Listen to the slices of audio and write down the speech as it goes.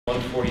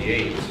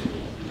148.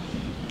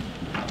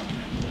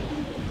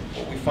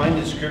 What we find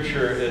in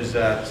Scripture is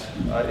that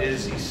it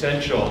is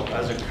essential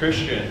as a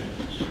Christian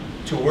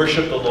to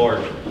worship the Lord.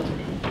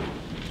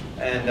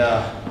 And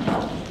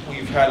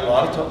we've had a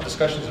lot of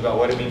discussions about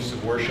what it means to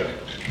worship.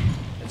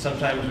 And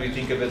sometimes we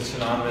think of it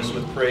synonymous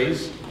with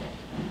praise.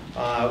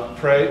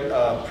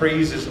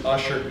 Praise is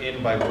ushered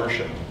in by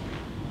worship.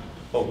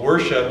 But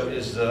worship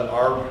is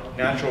our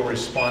natural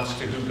response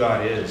to who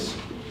God is.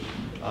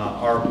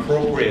 Our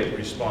appropriate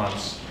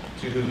response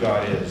to who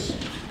God is.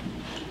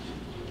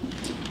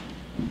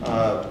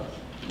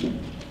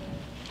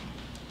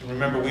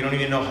 Remember, we don't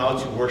even know how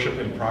to worship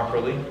Him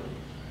properly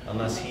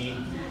unless He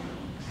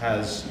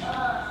has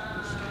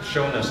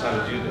shown us how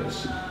to do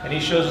this. And He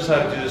shows us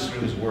how to do this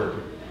through His Word.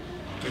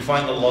 We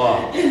find the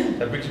law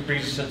that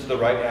brings us into the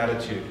right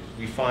attitude.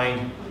 We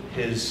find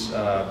His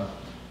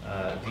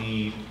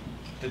the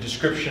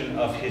description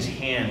of His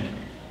hand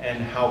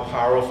and how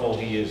powerful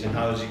He is and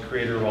how He's the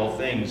creator of all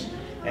things,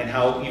 and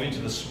how even to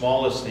the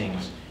smallest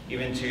things,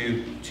 even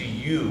to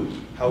you,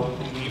 how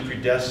He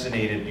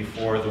predestinated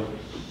before the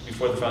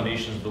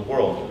foundations of the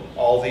world.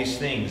 All these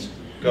things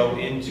go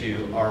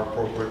into our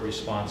appropriate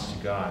response to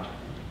God.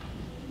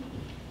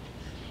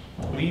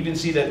 We even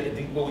see that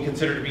what we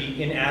consider to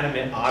be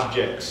inanimate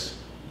objects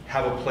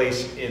have a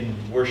place in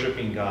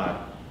worshiping God.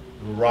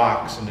 The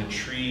rocks and the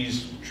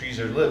trees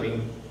are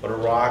living, but a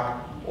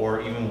rock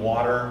or even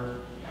water,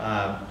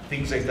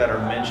 things like that are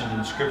mentioned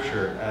in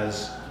Scripture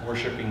as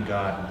worshiping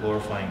God and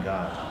glorifying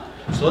God.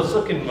 So let's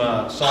look in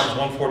Psalms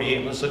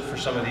 148. Let's look for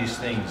some of these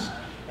things.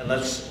 And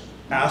let's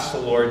ask the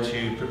Lord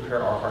to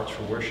prepare our hearts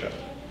for worship.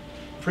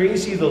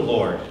 Praise ye the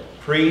Lord.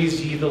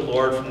 Praise ye the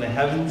Lord from the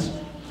heavens.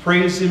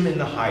 Praise Him in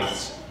the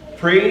heights.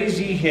 Praise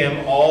ye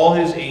Him, all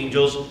His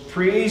angels.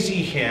 Praise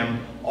ye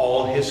Him,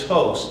 all His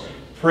hosts.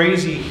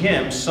 Praise ye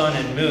Him, sun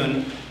and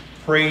moon.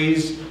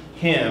 Praise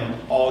Him,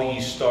 all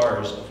ye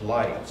stars of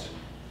light.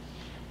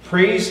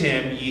 Praise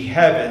Him, ye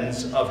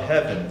heavens of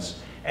heavens,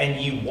 and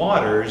ye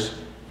waters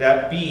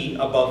that be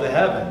above the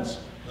heavens.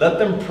 Let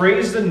them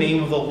praise the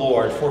name of the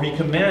Lord, for He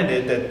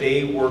commanded that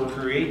they were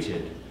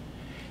created.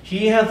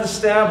 He hath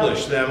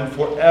established them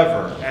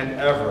forever and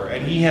ever,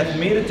 and He hath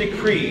made a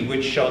decree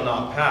which shall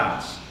not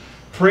pass.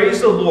 Praise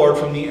the Lord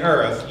from the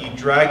earth, ye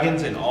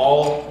dragons and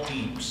all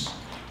deeps.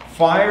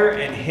 Fire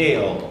and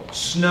hail,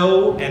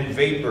 snow and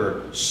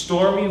vapor,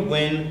 stormy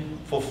wind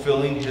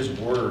fulfilling His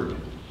word.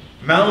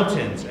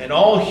 Mountains and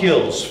all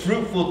hills,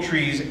 fruitful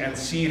trees and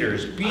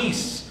cedars,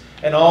 beasts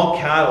and all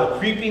cattle,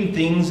 creeping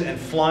things and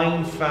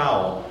flying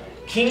fowl,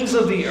 kings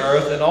of the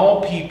earth and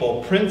all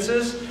people,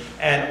 princes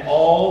and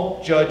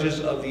all judges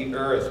of the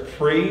earth.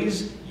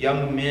 Praise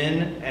young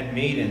men and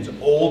maidens,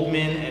 old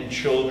men and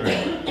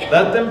children.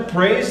 Let them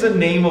praise the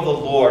name of the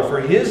Lord, for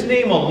His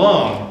name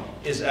alone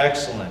is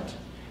excellent.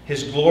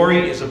 His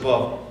glory is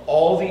above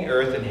all the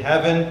earth and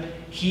heaven.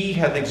 He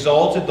hath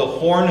exalted the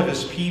horn of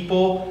His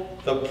people,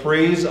 the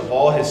praise of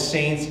all His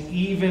saints,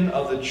 even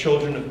of the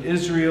children of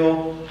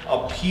Israel,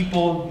 a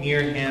people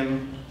near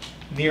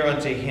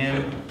unto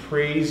Him.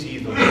 Praise ye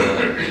the Lord.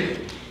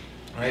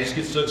 And I just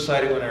get so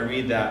excited when I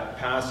read that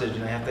passage,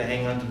 and I have to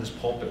hang on to this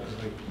pulpit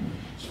because I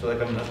just feel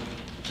like I'm going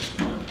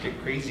to get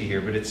crazy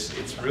here. But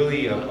it's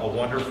really a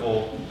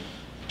wonderful,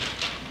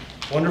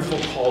 wonderful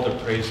call to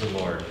praise the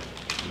Lord.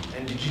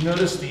 And did you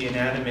notice the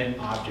inanimate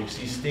objects,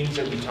 these things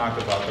that we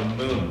talk about? The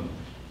moon.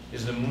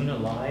 Is the moon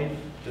alive?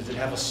 Does it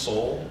have a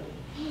soul?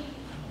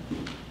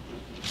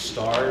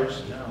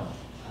 Stars? No.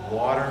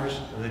 Waters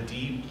of the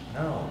deep?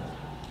 No.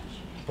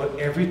 But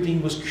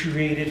everything was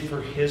created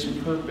for His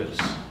purpose.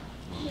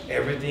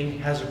 Everything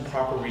has a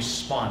proper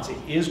response. It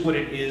is what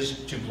it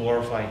is to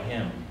glorify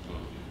Him.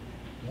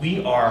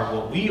 We are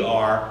what we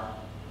are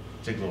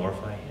to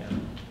glorify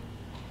Him.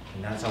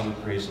 And that's how we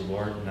praise the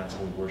Lord, and that's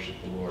how we worship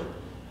the Lord.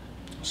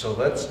 So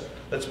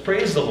let's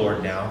praise the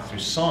Lord now through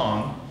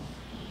song.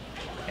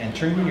 And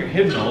turn in your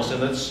hymnals,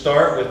 and let's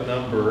start with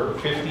number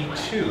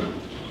 52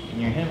 in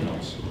your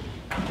hymnals.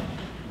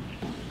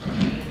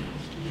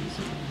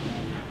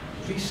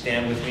 Please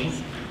stand with me,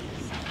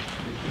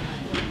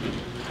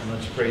 and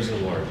let's praise the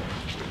Lord.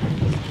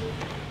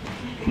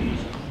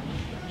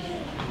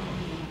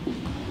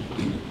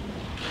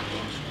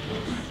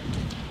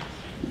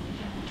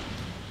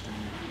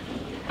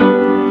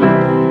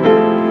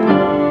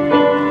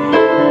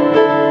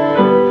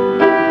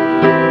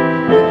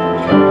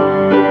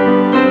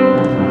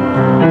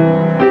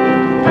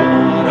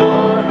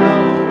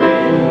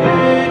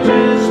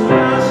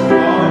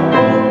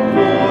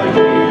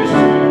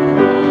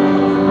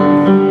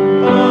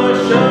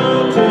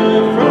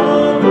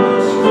 From the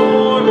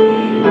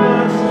stormy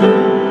west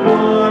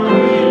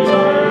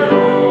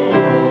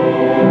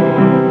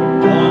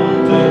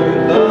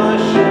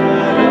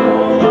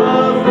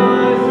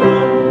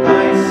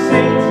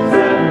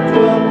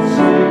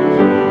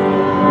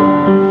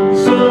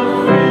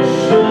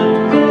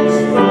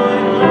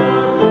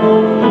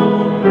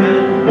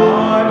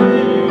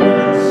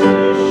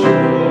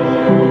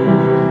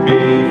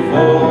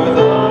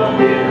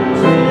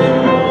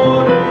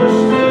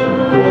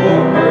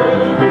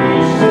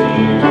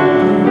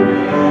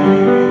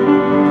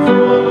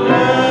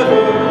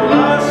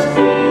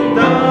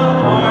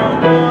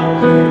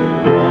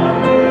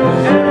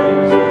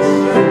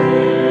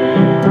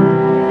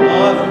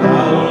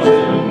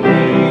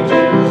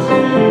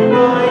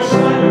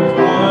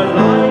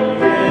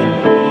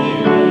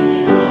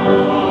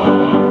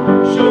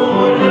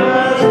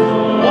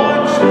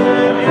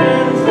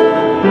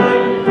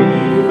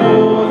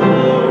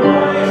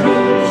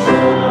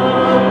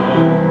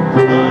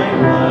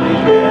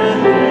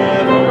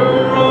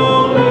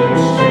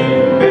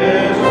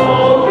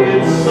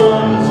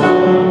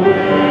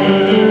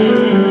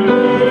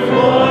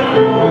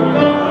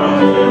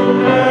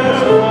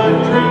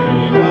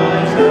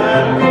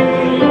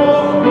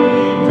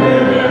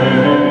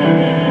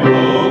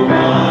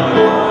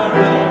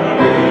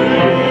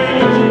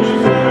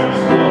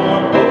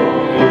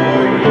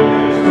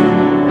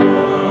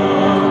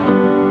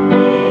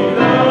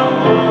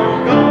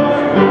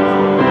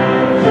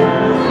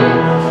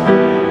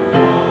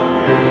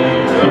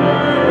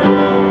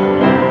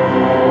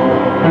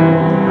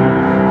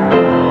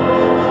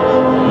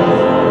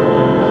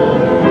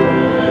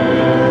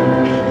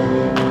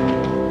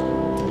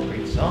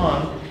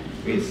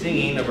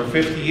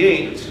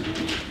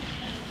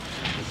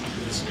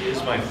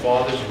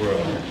Father's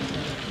world.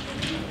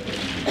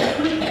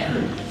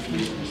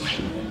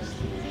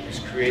 It's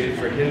created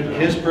for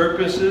His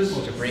purposes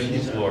to bring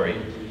His glory.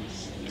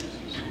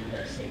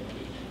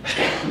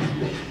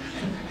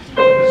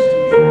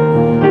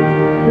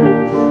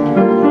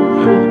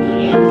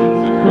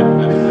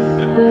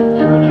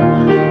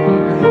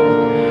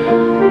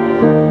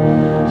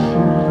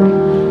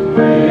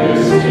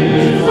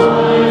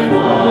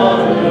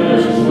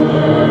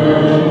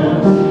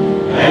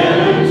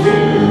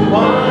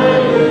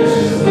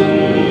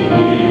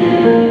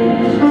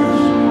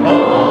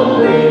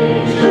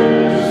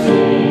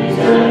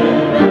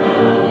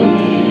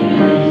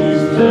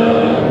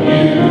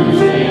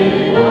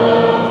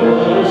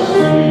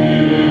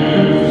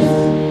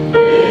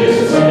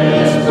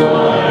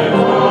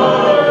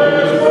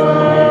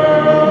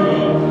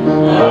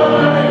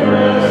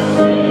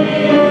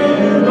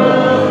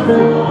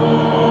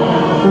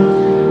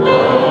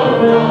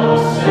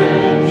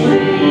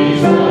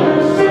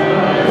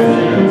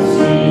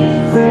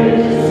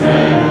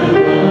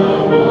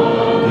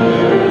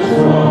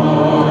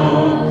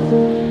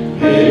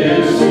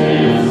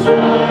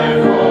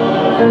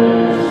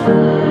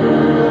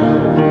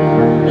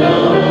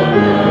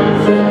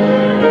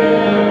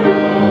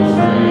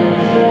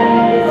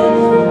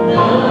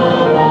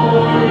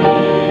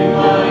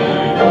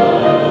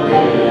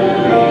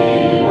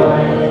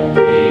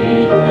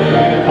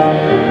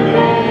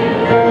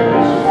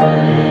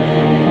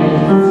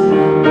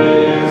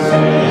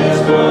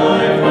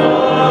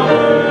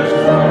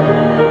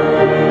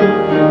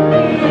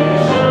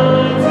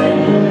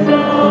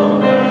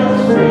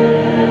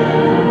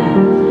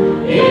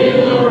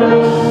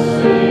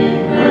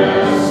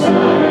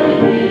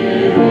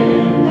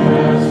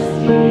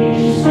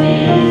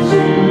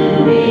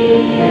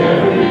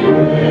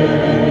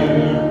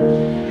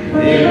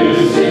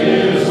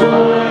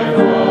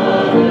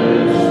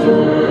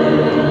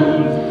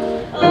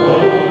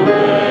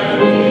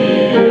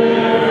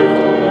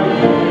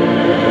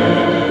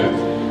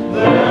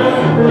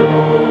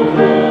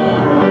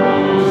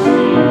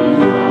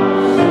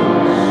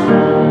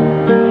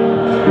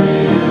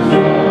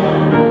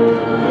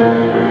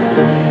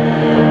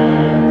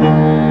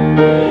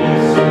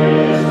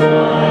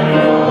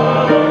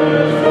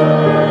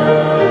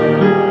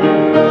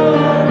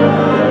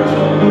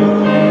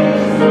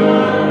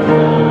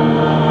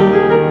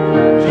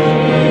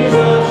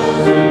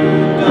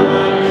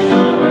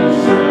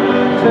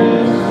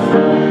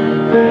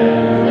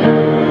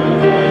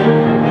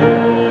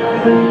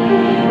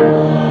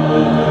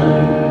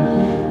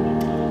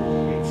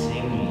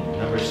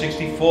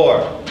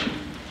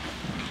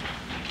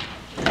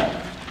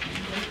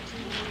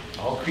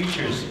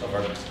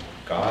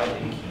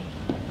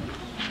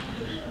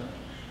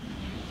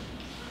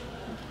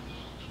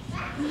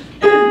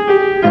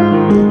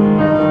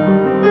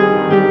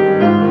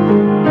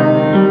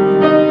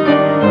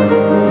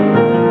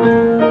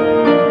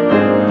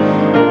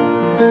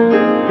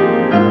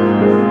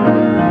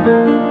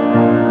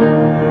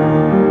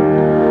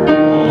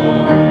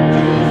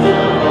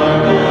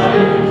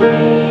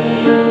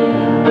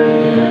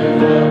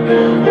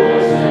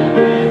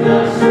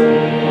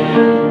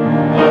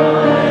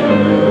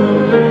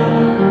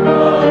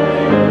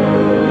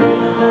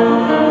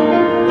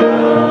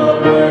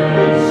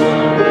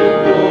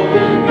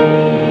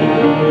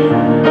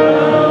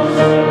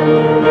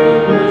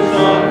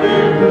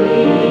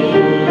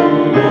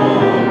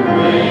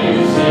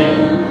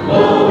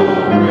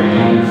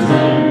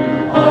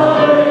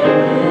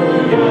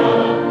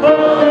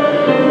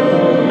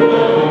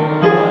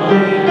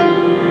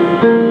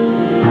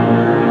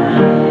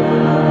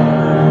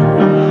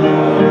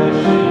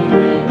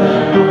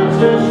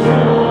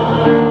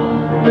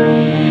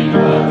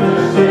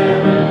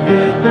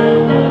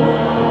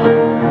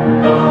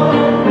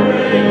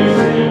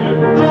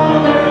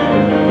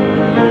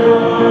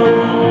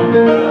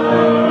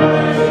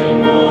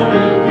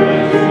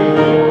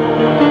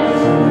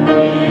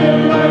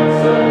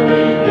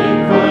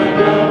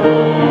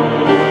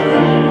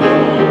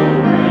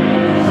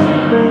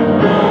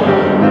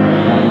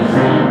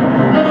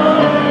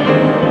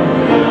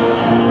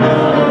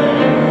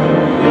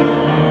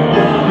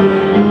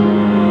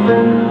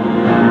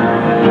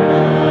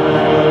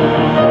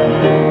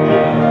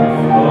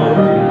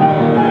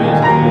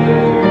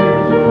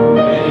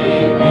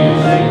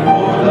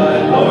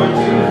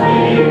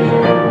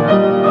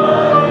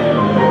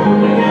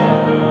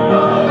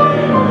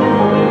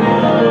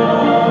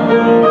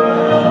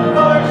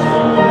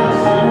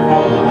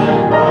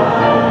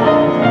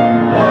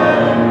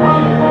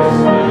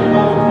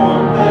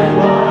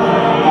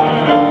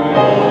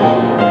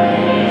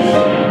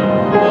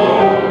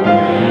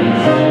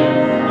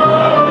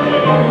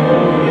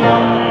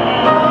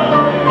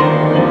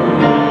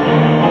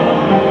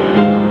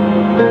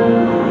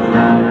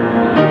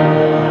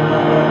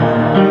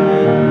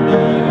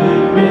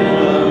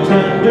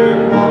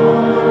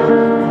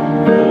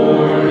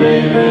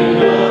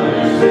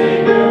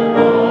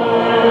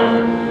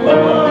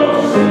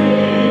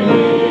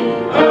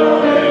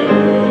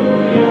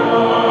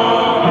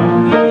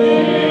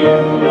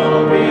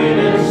 Pain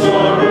and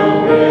sorrow.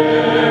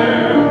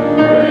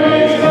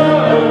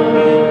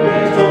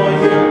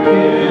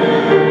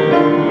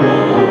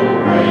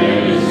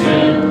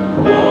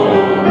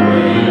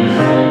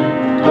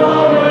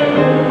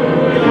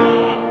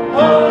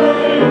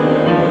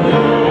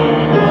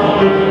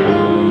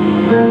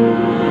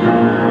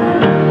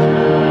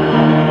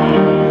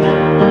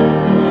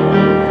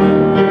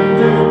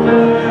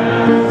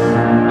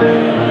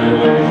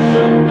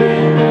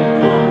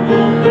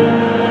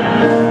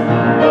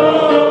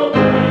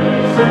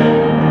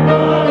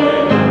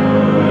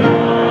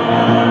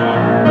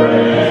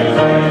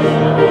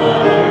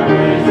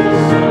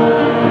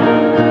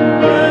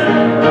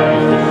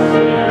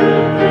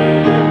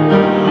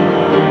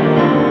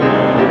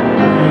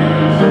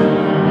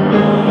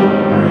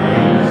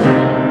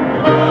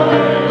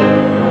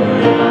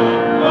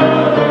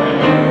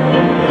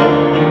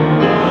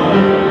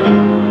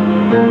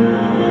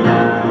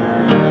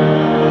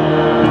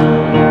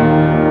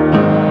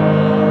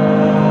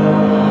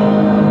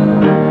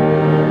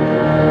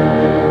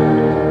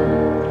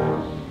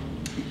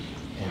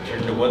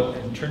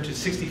 turn to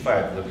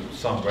 65, the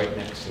song right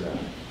next to that.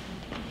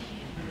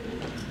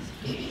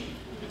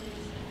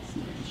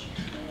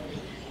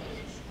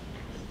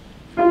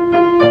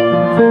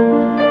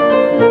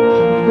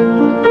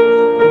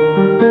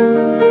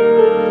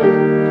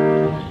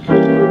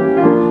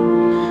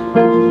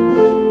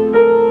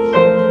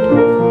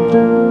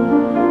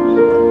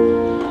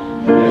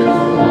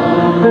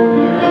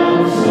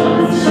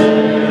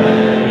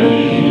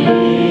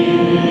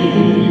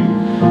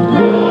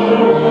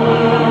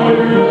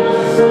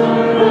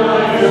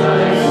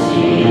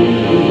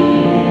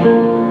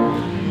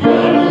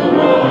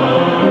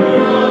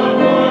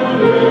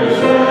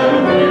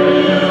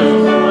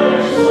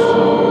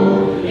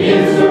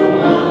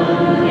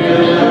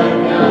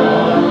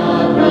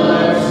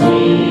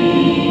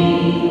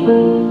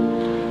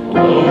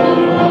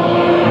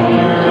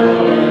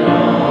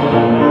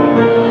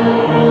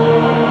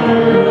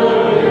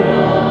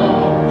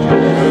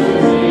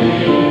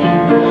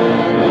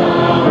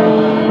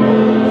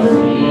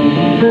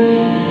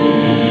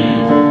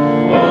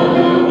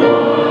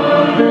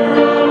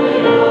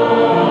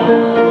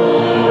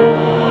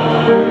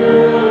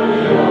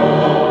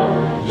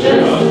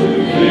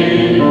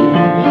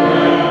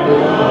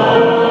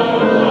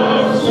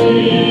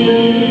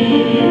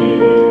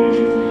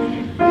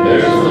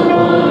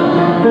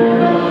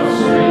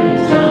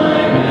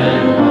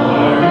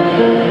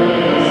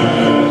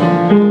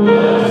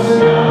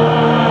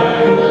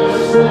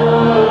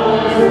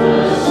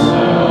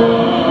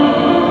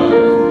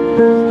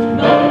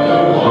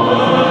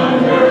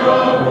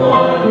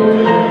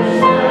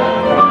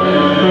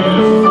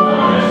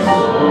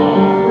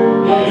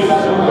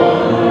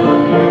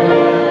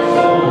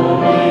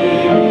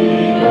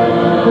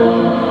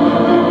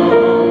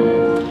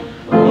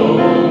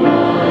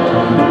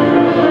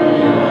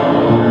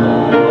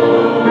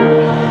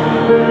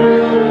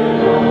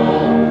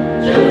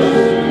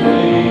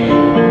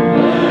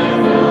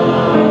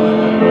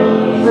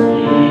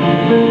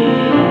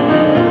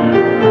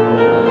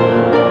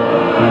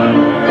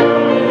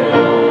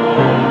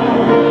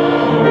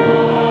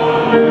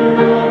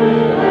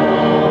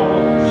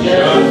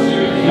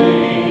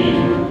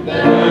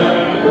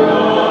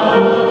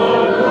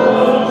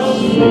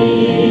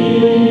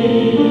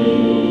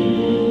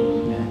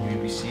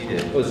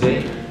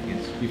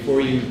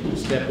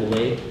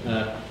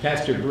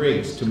 Pastor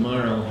Briggs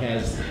tomorrow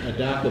has a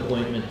doc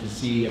appointment to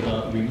see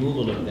about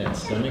removal of that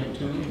stomach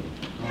tube,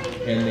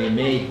 and they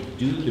may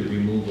do the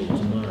removal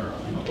tomorrow.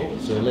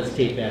 So let's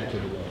take that to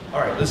the Lord. All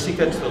right, let's seek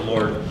that to the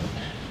Lord.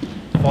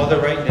 Father,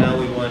 right now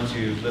we want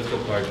to lift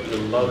up our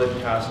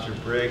beloved Pastor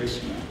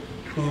Briggs,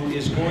 who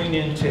is going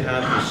in to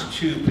have this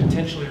tube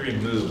potentially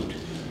removed.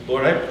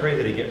 Lord, I pray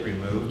that it get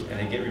removed, and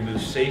it get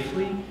removed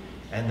safely,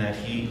 and that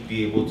he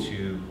be able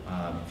to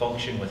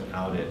function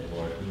without it,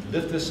 Lord. We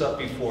lift this up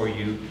before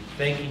you,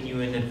 thanking you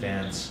in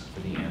advance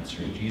for the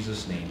answer. In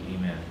Jesus' name,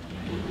 amen.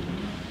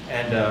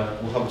 And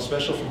we'll have a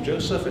special from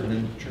Joseph, and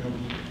then turn over.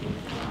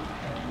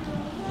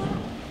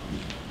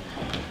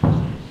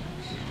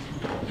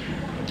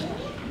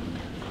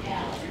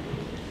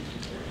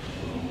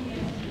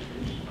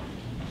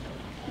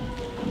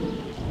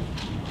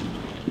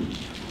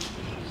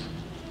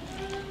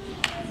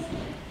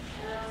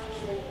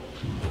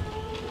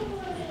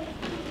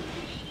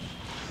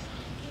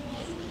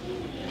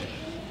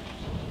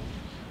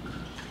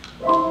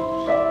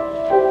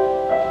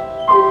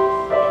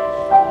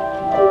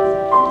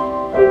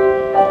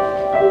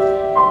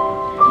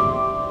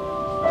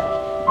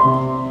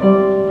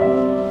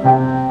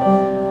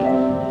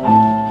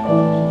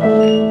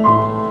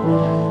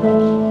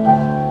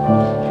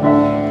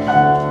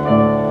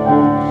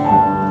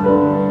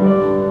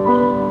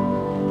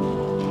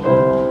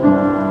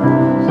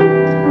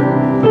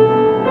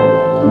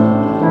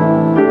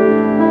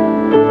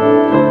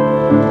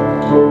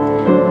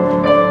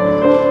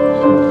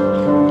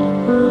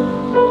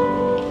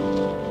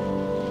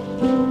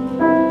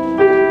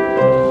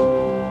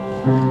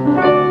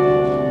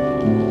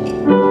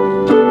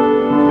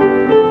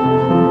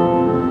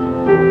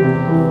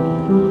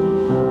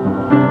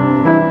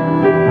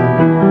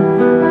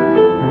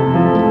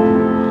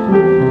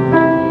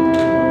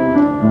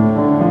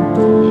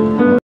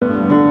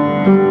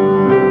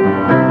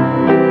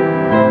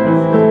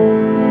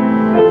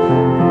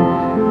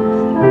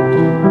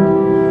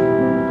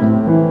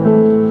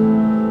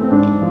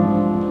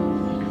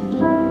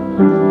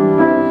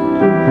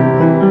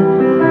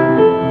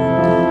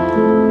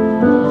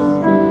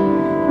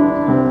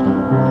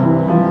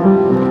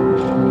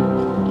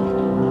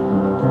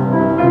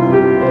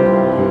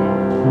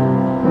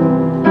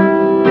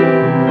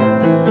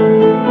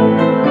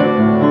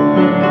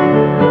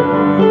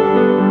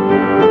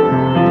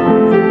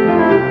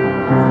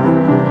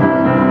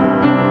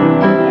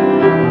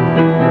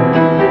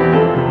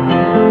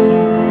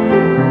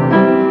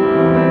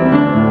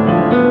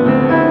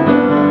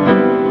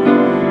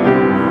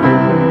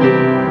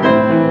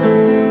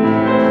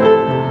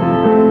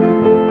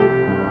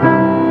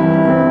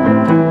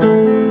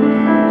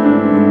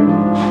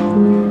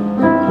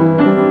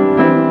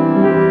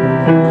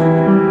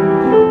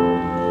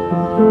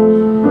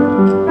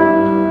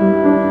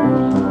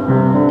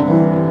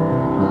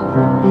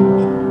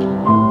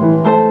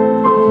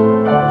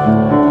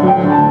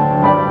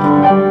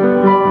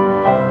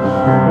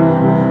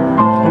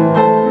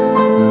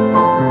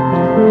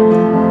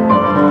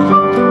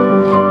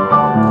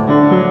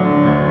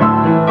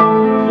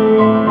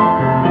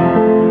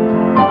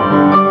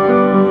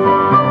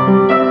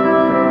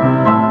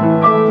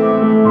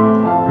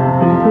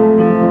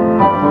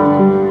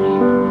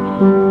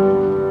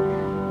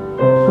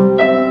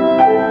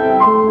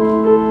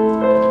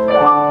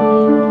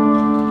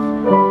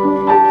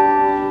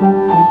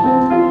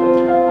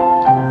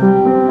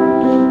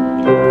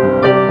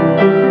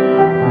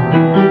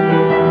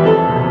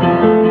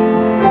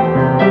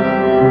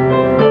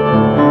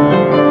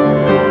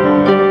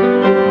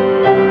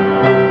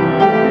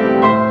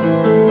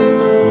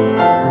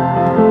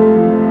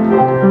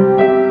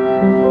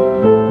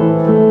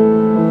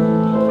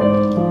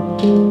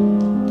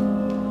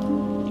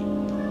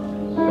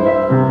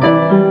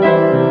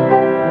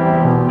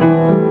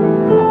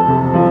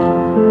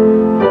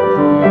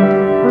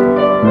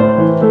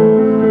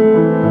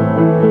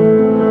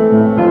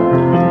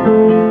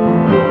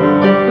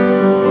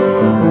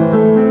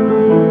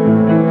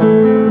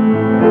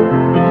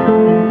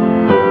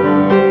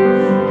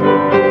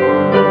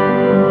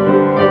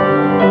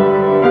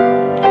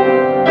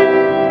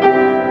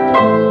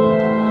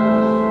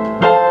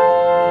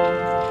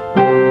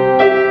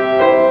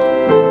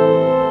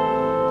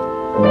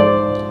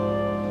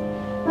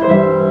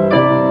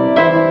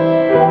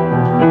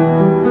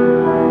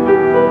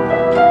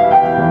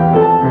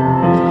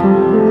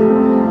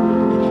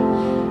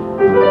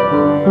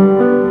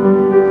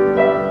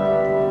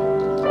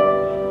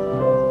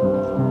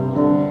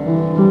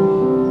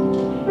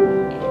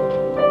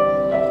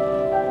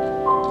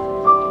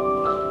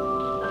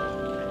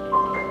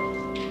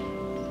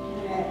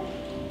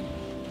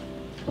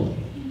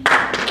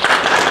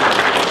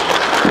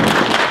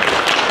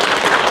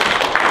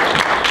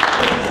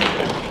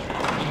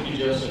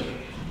 Joseph.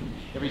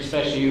 Every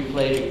special you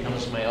play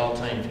becomes my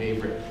all-time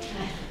favorite.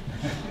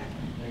 I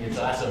think it's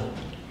awesome.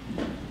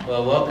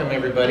 Well, welcome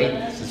everybody.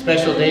 It's a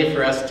special day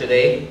for us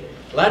today.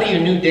 A lot of you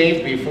knew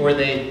Dave before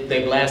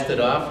they blasted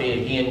off.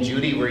 He and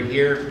Judy were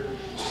here.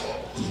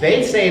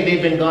 They say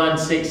they've been gone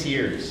 6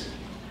 years.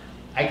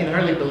 I can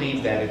hardly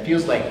believe that. It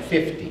feels like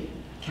 50.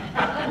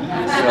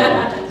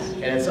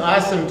 And it's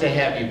awesome to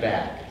have you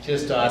back.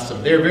 Just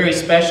awesome. They're a very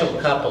special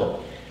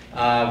couple.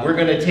 We're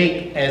going to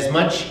take as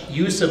much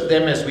use of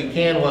them as we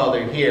can while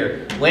they're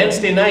here.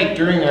 Wednesday night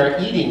during our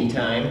eating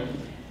time,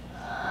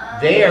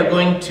 they are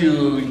going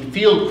to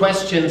field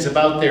questions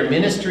about their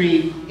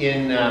ministry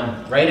in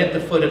right at the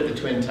foot of the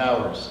Twin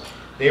Towers.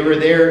 They were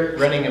there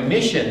running a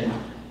mission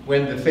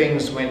when the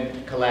things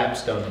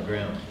collapsed on the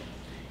ground.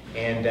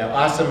 And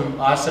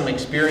awesome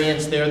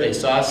experience there. They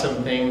saw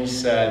some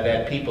things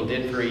that people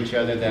did for each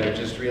other that are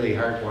just really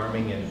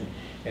heartwarming and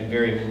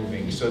very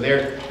moving. So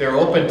they're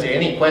open to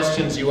any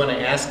questions you want to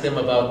ask them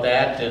about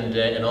that.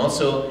 And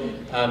also,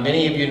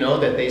 many of you know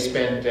that they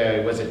spent,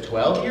 was it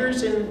 12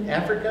 years in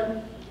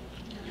Africa?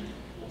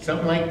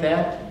 Something like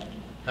that?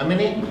 How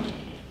many?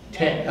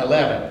 10,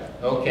 11.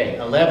 Okay,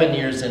 11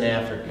 years in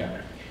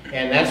Africa.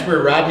 And that's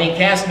where Rodney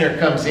Kastner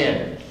comes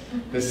in.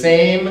 The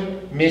same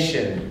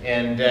mission,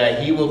 and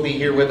he will be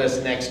here with us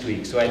next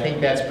week. So I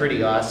think that's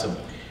pretty awesome.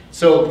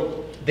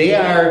 So they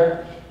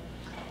are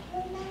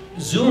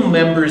Zoom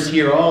members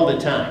here all the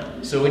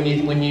time. So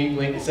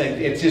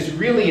it's just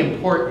really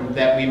important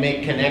that we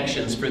make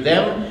connections for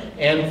them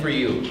and for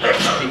you,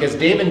 because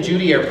Dave and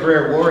Judy are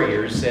prayer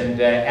warriors, and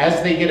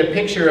as they get a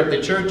picture of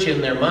the church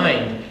in their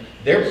mind,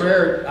 their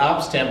prayer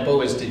ops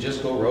tempo is to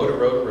just go row to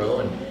row to row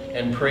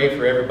and pray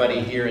for everybody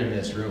here in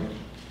this room.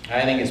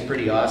 I think it's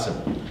pretty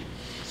awesome.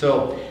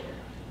 So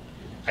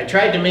I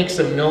tried to make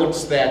some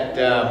notes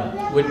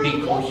that would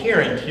be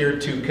coherent here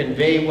to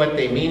convey what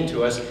they mean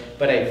to us,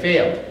 but I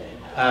failed.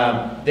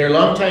 They're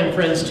longtime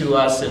friends to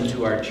us and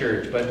to our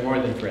church, but more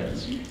than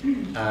friends.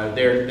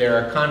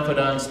 They're our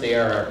confidants. They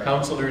are our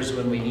counselors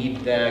when we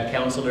need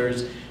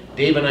counselors.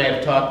 Dave and I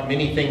have talked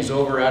many things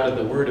over out of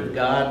the Word of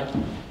God.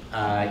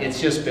 It's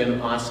just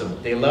been awesome.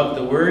 They love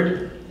the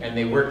Word, and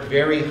they work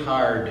very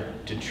hard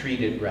to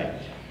treat it right,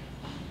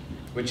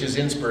 which is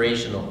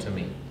inspirational to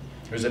me.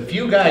 There's a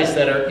few guys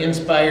that are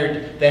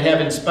inspired, that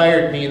have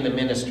inspired me in the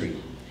ministry.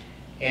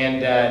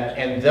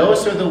 And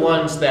those are the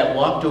ones that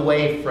walked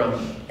away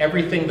from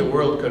everything the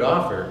world could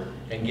offer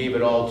and gave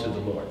it all to the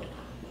Lord.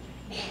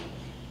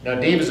 Now,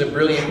 Dave is a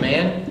brilliant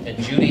man, and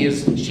Judy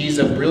she's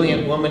a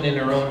brilliant woman in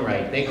her own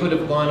right. They could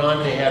have gone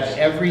on to have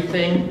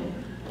everything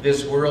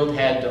this world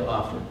had to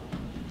offer.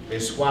 They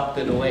swapped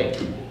it away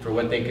for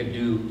what they could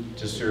do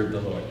to serve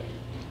the Lord.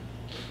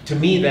 To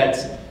me,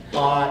 that's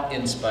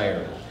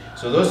awe-inspiring.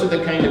 So those are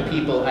the kind of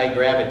people I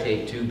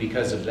gravitate to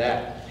because of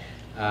that.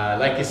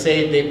 Like I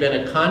say, they've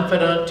been a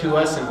confidant to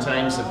us in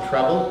times of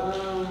trouble.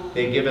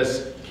 They give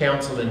us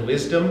counsel and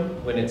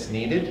wisdom when it's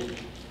needed,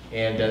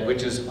 and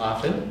which is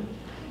often.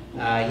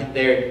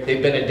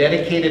 They've been a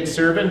dedicated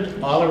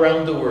servant all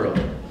around the world.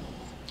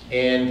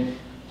 And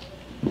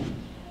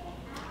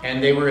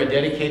they were a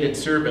dedicated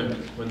servant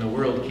when the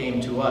world came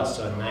to us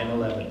on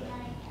 9/11.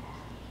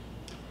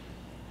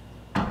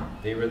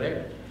 They were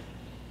there.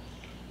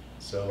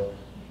 So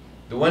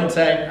the one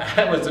time,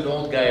 I was an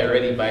old guy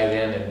already by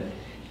then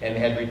and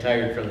had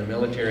retired from the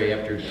military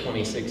after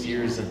 26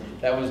 years, and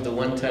that was the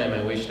one time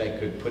I wished I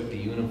could put the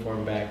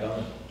uniform back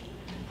on.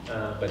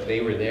 But they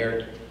were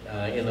there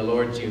in the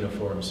Lord's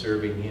uniform,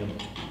 serving Him,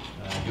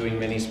 doing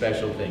many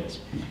special things.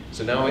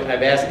 So now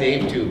I've asked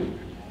Dave to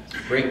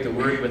break the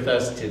word with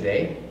us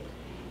today,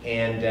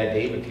 and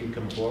Dave, if you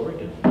come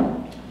forward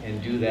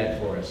and do that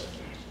for us.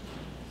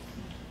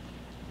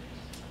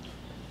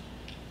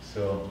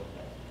 So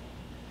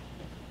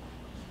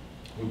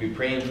we'll be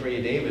praying for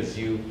you, Dave, as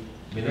you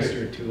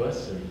minister to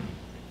us, and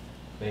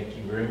thank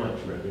you very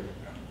much, brother.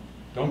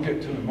 Don't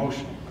get too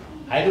emotional.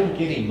 I don't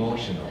get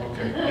emotional.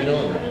 Okay. You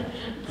know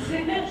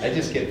that. I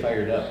just get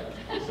fired up.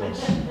 So,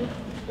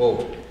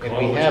 oh, and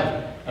we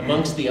have,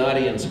 amongst the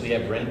audience, we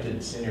have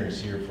rented sinners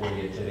here for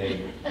you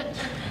today.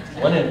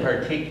 One in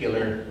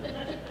particular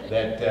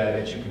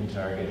that you can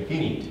target if you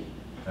need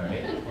to. All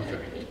right?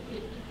 Okay.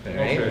 All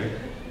right?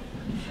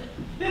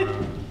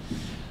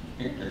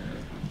 Okay.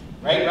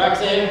 Right,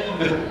 Roxanne?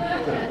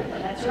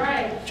 That's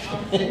right.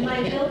 I'll send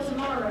my bill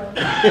tomorrow.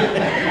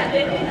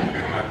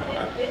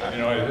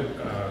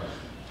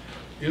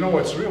 You know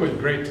what's really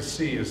great to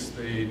see is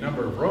the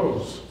number of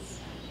rows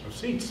of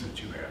seats that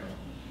you have.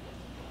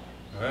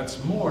 Now, that's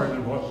more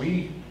than what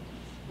we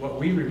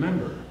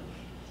remember.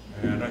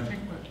 And I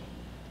think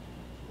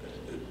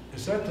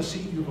is that the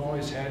seat you've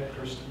always had,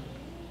 Kristen?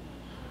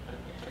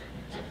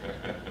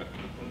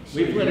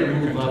 We've let her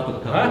move up a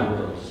couple Huh?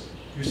 rows.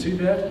 You see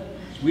that?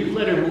 We've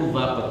let her move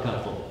up a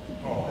couple.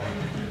 Oh.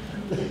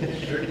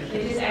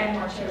 They just add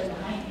more chairs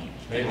behind me.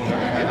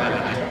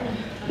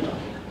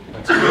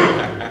 That's great.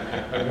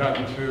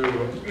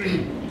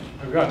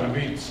 I've gotten to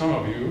meet some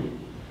of you.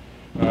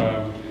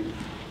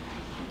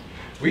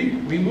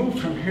 We moved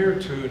from here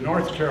to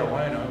North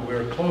Carolina.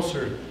 We're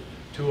closer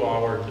to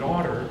our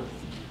daughter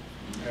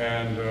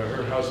and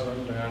her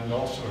husband and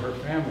also her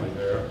family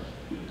there.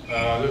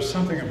 There's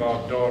something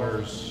about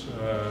daughters,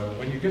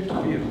 when you get to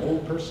be an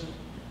old person,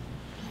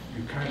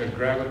 you kind of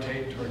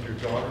gravitate toward your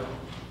daughter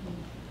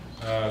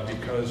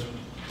because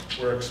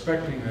we're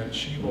expecting that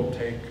she will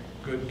take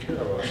good care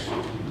of us.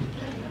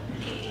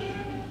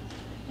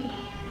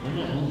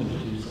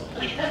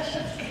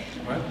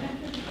 What?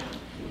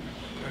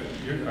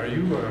 Are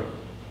you?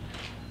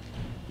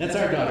 That's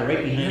our daughter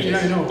right behind Yeah,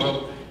 us. I know.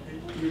 Well,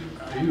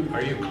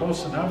 are you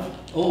close enough?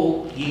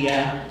 Oh,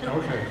 yeah.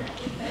 Okay.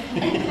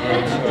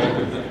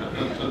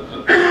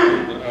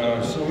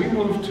 So we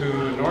moved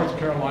to North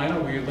Carolina.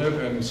 We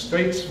live in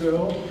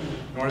Statesville,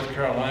 North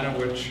Carolina,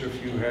 which,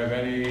 if you have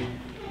any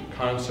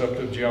concept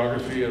of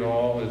geography at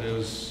all, it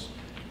is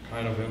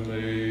kind of in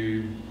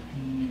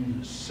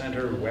the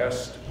center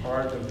west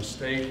part of the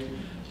state,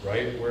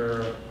 right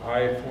where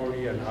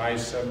I-40 and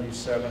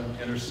I-77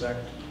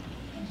 intersect.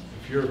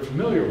 If you're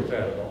familiar with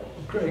that at all,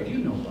 Greg, you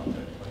know about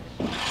that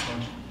place.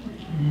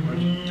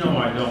 No,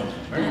 I don't.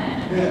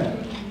 Right?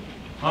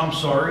 I'm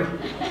sorry.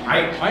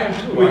 I am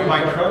too. With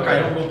my truck, I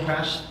don't go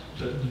past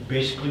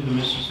basically the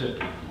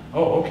Mississippi.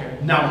 Oh, okay.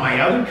 Now,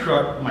 my other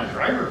truck, my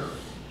driver,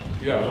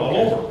 Yeah, It's all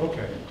okay. over.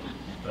 Okay.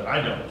 but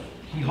I don't.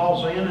 He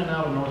hauls in and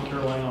out of North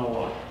Carolina a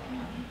lot.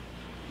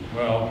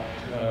 Well,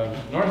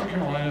 North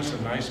Carolina's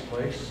a nice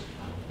place,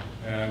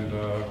 and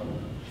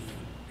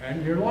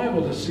you're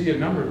liable to see a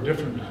number of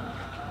different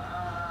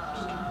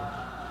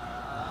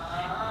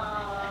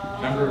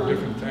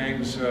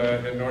things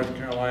in North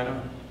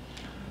Carolina.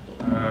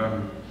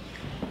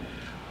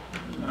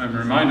 I'm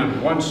reminded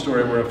of one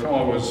story where a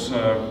fellow was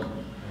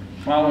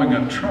following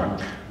a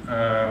truck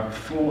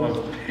full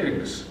of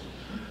pigs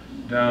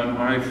down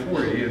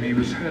I-40, and he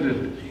was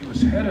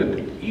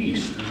headed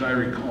east, as I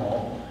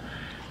recall,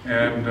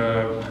 and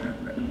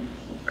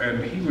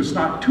he was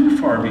not too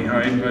far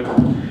behind, but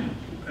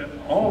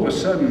all of a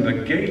sudden the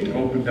gate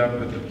opened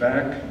up at the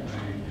back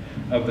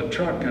of the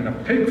truck, and a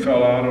pig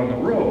fell out on the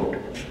road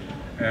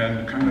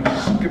and kind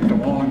of skipped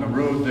along the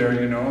road there,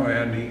 you know,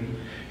 and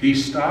he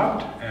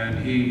stopped,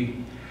 and he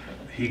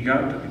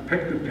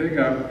picked the pig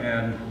up,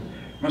 and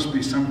must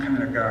be some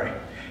kind of guy.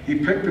 He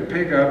picked the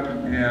pig up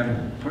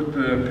and put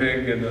the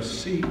pig in the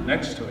seat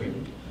next to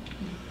him.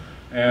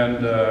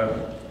 And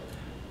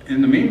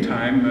in the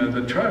meantime,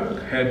 the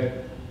truck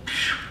had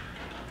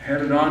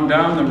headed on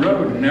down the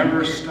road,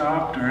 never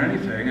stopped or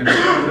anything. And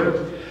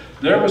so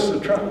there was the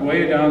truck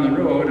way down the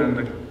road,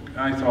 and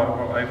I thought,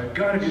 well, I've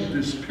got to get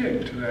this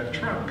pig to that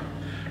truck.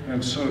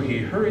 And so he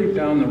hurried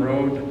down the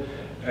road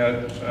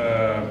at,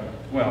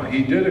 well,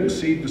 he did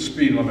exceed the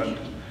speed limit,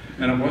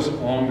 and it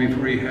wasn't long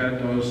before he had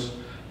those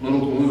little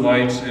blue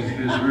lights in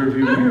his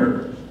rearview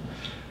mirror.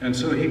 And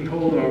so he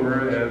pulled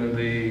over, and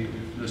the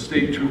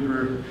state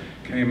trooper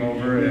came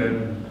over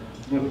and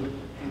looked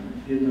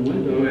in the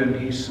window, and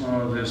he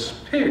saw this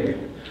pig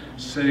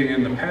sitting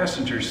in the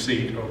passenger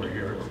seat over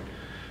here.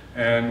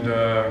 And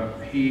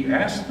he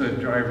asked the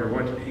driver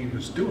what he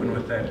was doing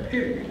with that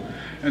pig.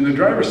 And the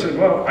driver said,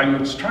 well, I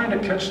was trying to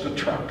catch the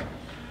truck.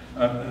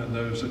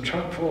 There was a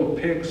truck full of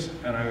pigs,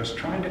 and I was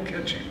trying to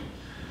catch him.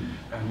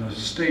 And the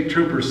state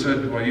trooper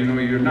said, well, you know,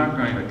 you're not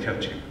going to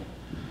catch him.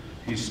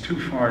 He's too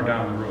far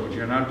down the road.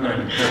 You're not going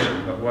to catch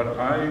him. But what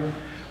I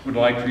would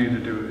like for you to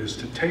do is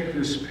to take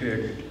this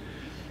pig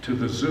to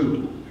the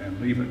zoo and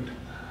leave it.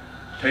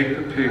 Take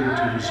the pig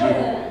to the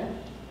zoo.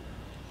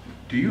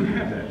 Do you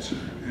have that, sir?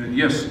 And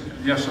yes,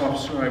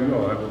 officer, I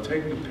will. I will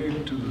take the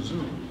pig to the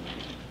zoo.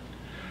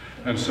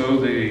 And so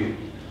the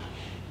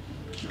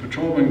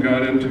patrolman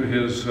got into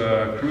his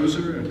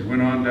cruiser and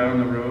went on down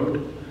the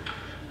road.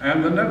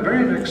 And the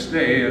very next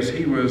day, as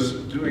he was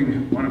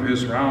doing one of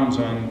his rounds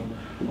on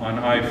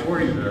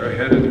I-40 there,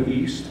 headed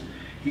east,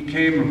 he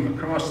came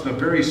across the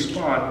very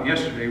spot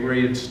yesterday where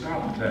he had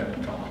stopped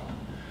that fellow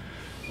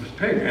with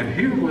pig. And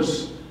here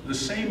was the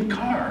same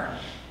car.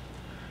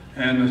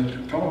 And the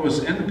fellow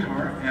was in the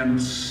car,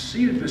 and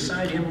seated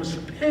beside him was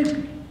the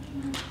pig.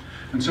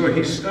 And so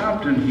he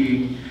stopped, and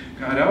he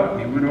got out,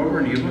 and he went over,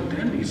 and he looked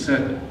in, and he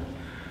said,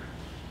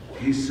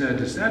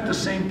 is that the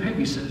same pig?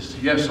 He says,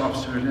 yes,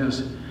 officer, it is.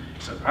 He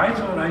said, I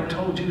thought I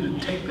told you to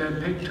take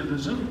that pig to the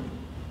zoo.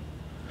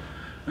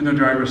 And the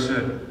driver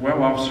said,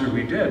 well, officer,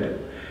 we did.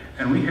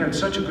 And we had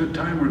such a good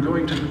time, we're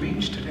going to the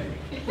beach today.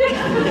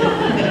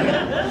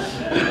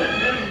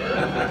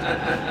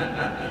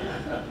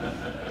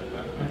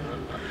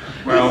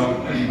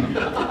 Well,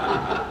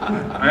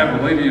 I have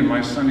a lady in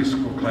my Sunday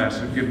school class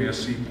who'd give me a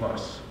C+.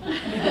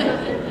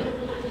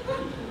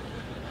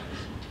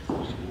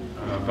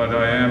 But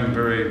I am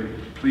very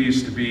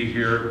pleased to be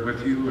here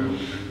with you and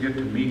get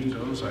to meet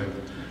those I've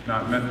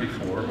not met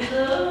before.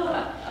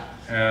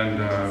 And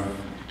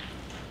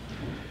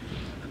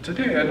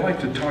today I'd like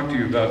to talk to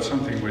you about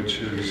something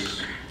which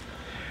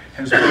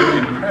has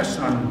been impressed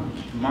on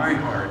my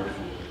heart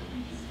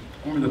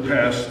over the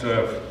past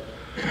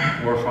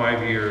 4 or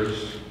 5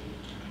 years,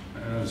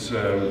 as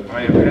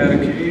I have had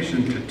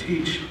occasion to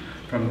teach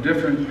from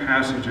different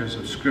passages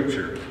of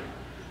Scripture.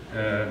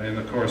 in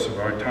the course of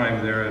our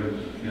time there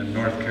in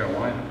North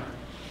Carolina.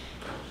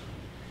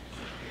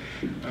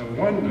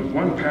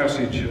 One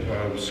passage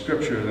of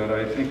scripture that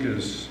I think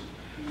is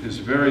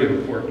very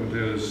important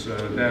is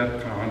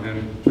that found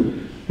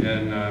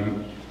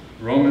in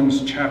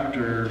Romans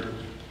chapter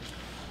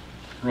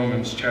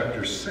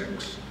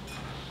 6.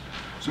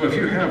 So if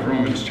you have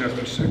Romans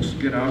chapter 6,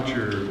 get out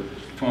your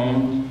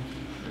phone,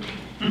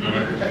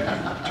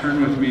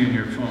 turn with me in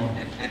your phone,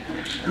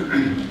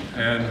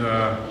 and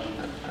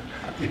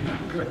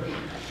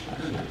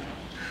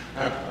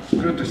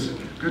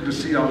good to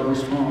see all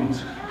those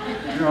phones.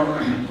 You know,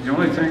 the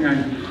only thing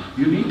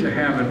you need to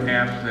have an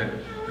app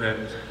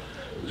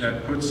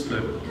that puts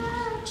the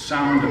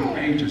sound of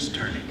pages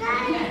turning.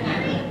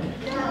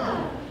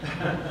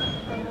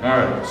 All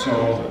right,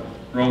 so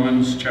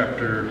Romans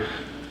chapter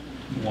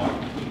 1.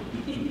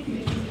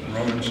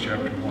 Romans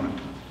chapter 1.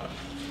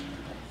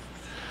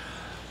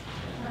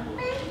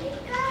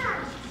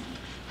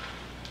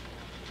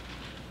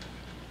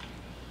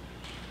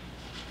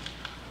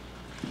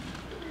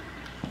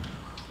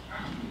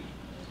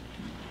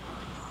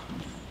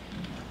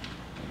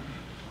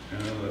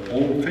 The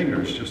old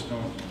fingers just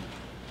don't.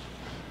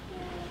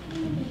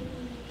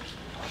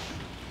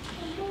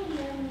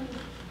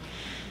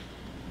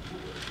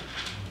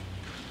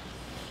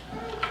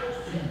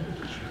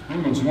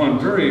 Romans 1,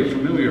 very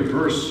familiar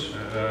verse,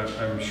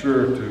 I'm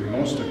sure, to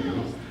most of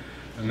you,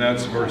 and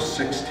that's verse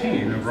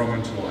 16 of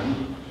Romans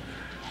 1.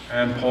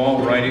 And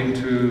Paul, writing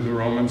to the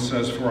Romans,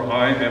 says, "For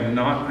I am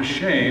not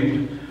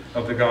ashamed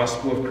of the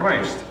gospel of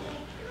Christ,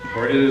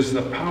 for it is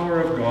the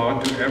power of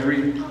God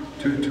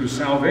to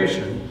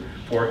salvation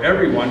for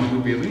everyone who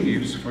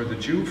believes, for the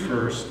Jew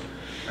first,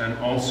 and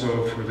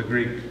also for the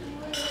Greek."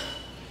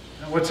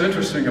 Now, what's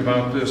interesting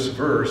about this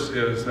verse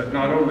is that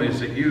not only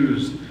is it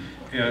used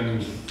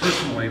in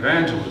personal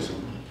evangelism,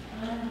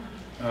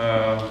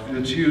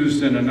 it's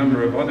used in a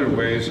number of other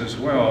ways as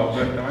well,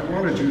 but I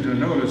wanted you to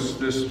notice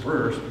this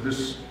verse,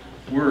 this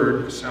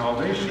word,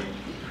 salvation.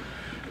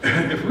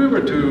 If we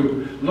were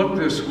to look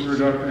this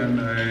word up in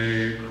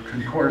a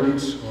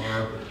concordance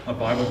or a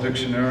Bible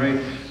dictionary,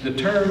 the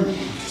term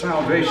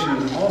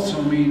salvation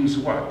also means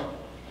what?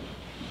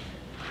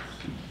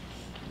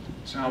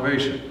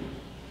 Salvation.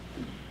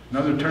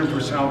 Another term for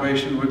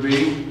salvation would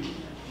be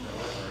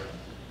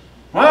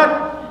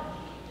what?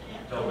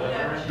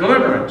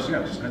 Deliverance.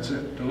 Yes, that's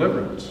it.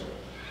 Deliverance.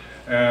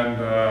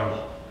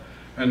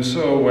 And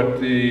so what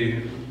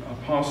the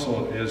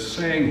apostle is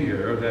saying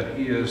here, that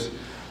he is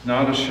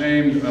not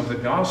ashamed of the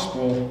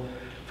gospel,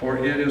 for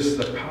it is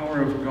the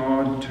power of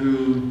God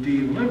to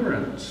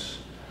deliverance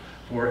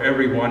for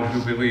everyone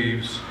who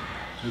believes,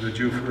 to the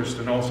Jew first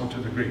and also to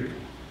the Greek.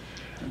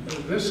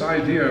 This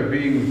idea of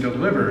being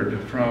delivered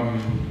from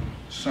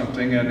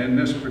something, and in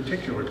this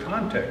particular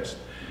context,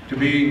 to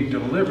being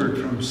delivered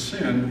from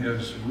sin,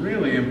 is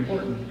really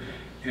important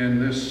in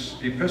this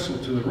epistle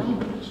to the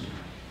Romans.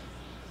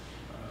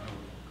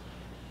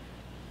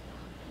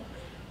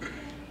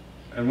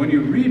 And when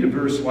you read a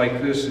verse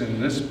like this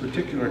in this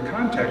particular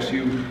context,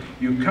 you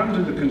come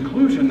to the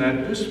conclusion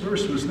that this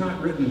verse was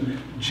not written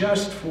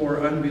just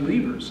for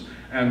unbelievers.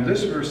 And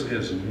this verse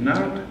is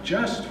not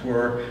just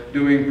for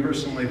doing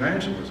personal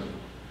evangelism.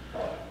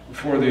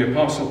 For the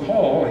Apostle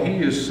Paul, he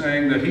is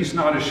saying that he's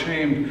not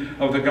ashamed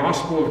of the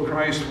gospel of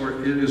Christ,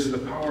 for it is the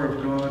power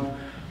of God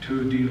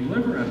to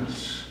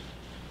deliverance.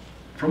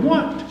 From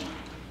what?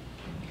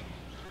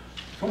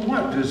 From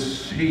what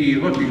is he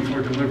looking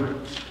for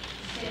deliverance?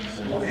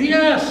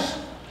 Yes,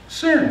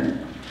 sin.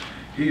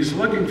 He's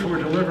looking for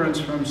deliverance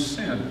from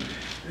sin.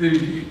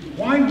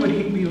 Why would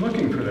he be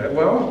looking for that?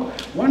 Well,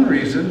 one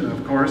reason,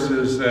 of course,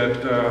 is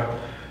that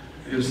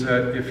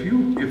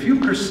if you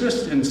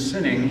persist in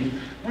sinning,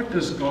 what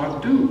does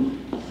God do?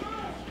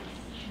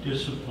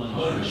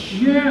 Discipline.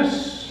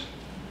 Yes.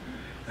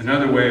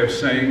 Another way of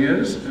saying it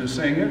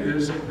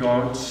is that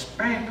God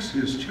spanks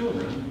his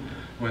children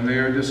when they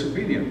are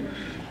disobedient.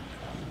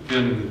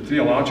 In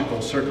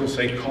theological circles,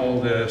 they call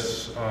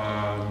this,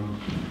 I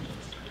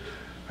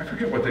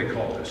forget what they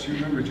call this. You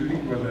remember, Judy?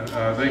 What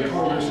they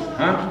call this,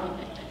 huh?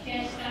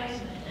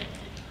 Chastisement.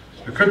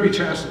 It could be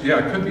chastisement. Yeah,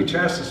 it could be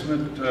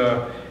chastisement.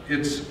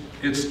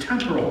 It's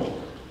temporal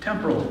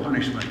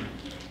punishment,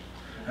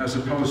 as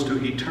opposed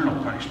to eternal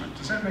punishment.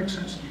 Does that make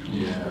sense to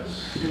you?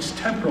 Yes. It's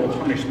temporal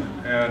punishment.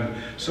 And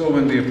so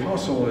when the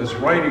apostle is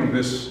writing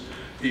this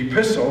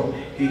epistle,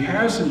 he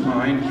has in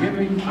mind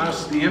giving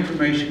us the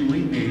information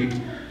we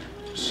need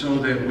so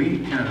that we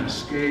can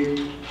escape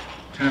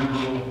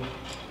temporal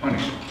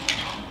punishment.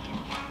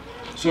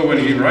 So when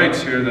he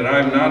writes here that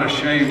I'm not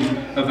ashamed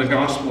of the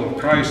gospel of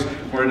Christ,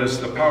 for it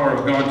is the power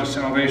of God to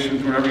salvation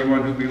for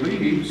everyone who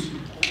believes,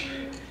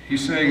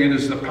 he's saying it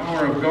is the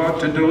power of God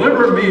to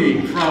deliver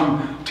me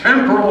from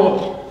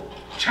temporal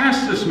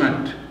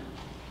chastisement.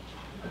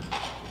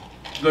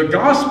 The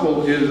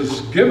gospel is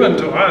given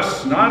to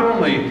us not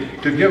only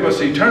to give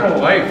us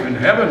eternal life in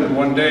heaven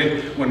one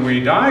day when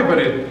we die, but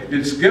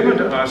it's given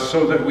to us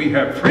so that we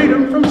have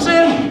freedom from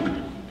sin.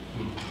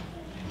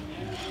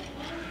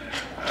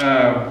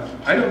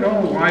 I don't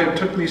know why it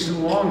took me so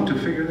long to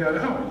figure that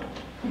out.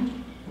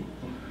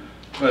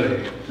 But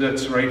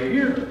that's right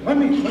here. Let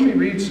me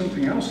read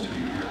something else to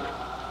you here,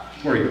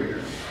 for you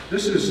here.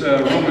 This is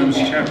Romans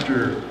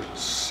chapter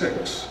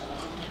 6.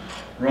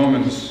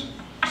 Romans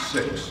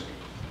 6.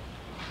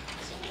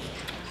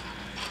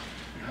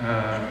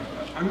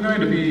 I'm going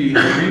to be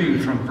reading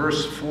from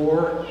verse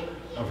 4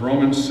 of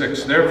Romans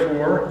 6.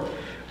 Therefore,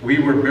 we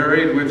were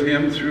buried with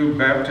him through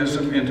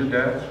baptism into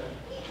death,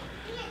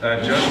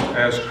 that just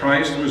as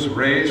Christ was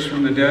raised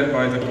from the dead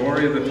by the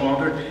glory of the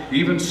Father,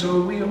 even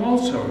so we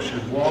also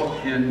should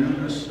walk in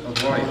newness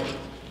of life.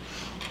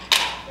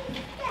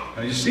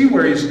 Now you see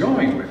where he's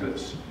going with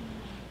this.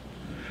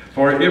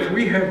 For if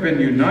we have been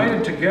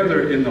united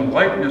together in the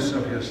likeness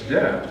of his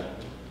death,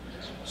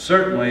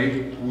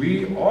 certainly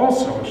we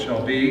also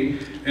shall be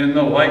in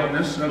the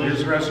likeness of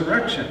his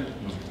resurrection.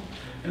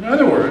 In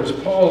other words,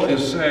 Paul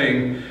is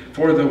saying,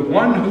 for the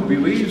one who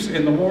believes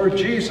in the Lord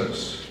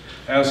Jesus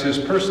as his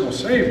personal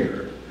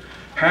Savior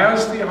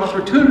has the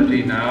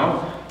opportunity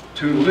now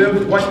to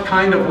live what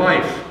kind of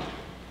life?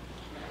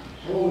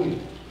 Holy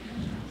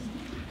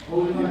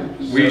life.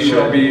 We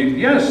shall be,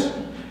 yes,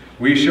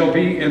 we shall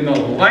be in the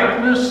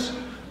likeness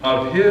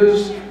of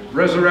his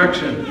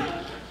resurrection,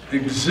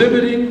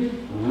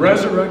 exhibiting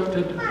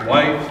resurrected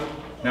life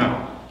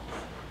now.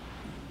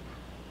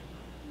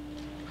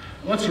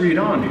 Let's read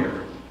on here.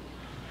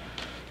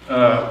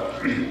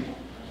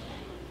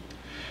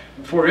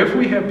 For if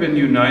we have been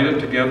united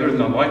together in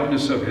the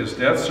likeness of his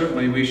death,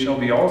 certainly we shall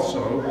be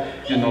also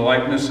in the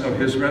likeness of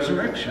his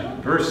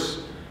resurrection.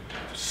 Verse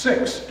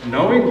 6,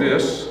 knowing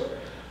this,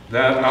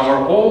 that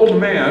our old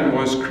man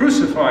was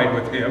crucified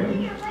with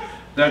him,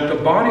 that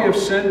the body of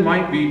sin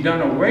might be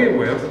done away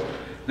with,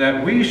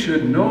 that we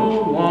should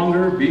no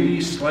longer be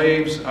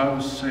slaves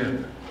of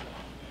sin.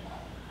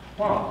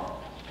 Wow.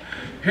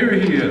 Here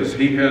he is.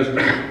 He has,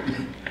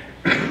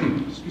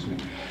 excuse me.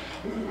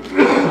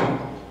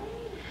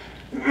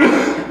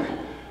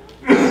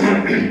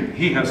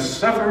 He has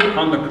suffered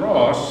on the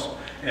cross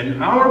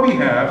in our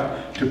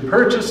behalf to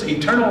purchase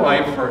eternal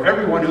life for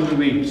everyone who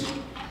believes.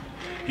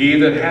 He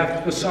that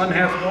hath the Son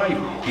hath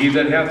life. He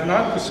that hath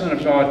not the Son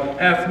of God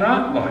hath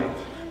not life,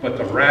 but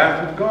the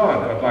wrath of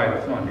God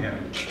abideth on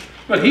him.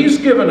 But he's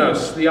given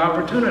us the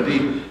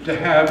opportunity to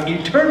have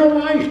eternal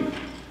life.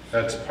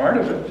 That's part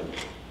of it.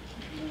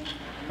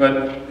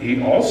 But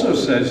he also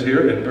says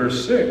here in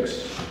verse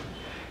 6,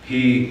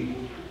 he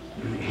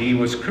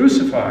was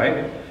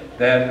crucified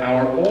that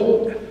our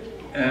old,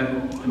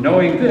 and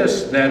knowing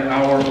this, that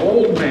our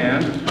old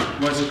man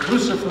was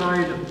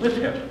crucified with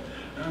him.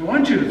 I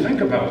want you to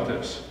think about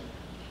this.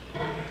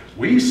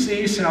 We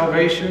see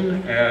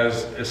salvation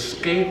as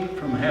escape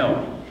from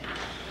hell.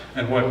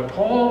 And what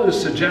Paul is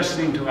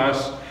suggesting to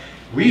us,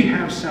 we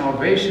have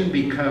salvation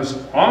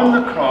because on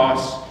the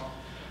cross,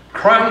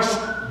 Christ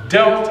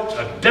dealt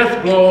a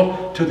death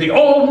blow to the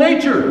old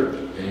nature.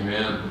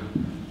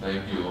 Amen.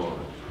 Thank you, Lord.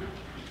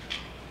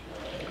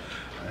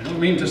 I don't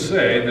mean to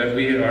say that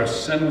we are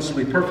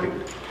sinlessly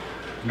perfect,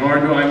 nor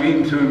do I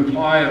mean to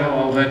imply at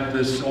all that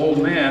this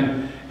old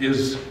man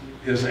is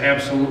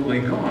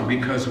absolutely gone,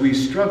 because we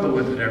struggle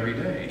with it every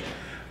day.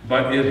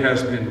 But it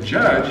has been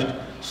judged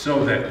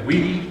so that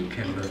we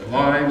can live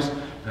lives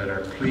that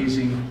are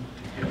pleasing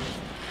to him.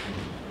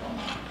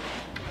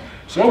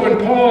 So when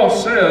Paul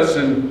says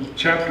in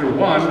chapter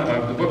 1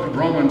 of the book of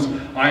Romans,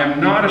 I am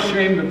not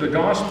ashamed of the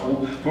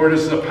gospel, for it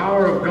is the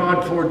power of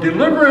God for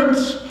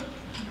deliverance,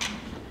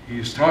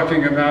 he's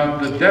talking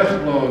about the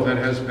death blow that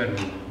has been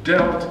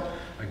dealt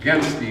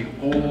against the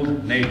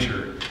old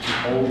nature,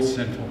 the old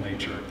sinful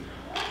nature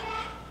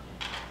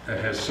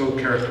that has so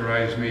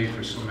characterized me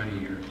for so many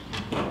years.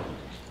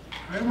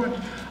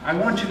 I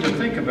want you to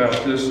think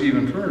about this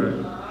even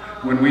further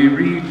when we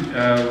read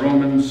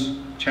Romans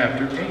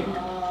chapter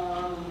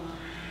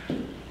 8.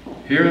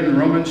 Here in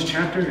Romans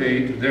chapter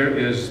 8, there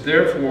is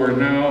therefore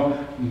now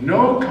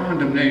no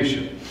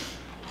condemnation,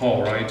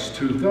 Paul writes,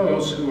 to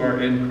those who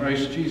are in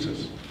Christ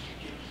Jesus.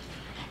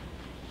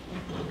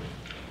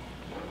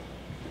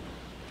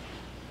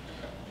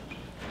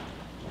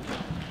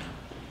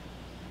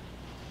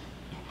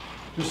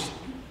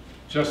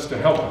 Just to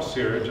help us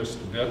here just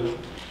a bit.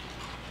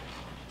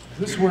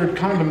 This word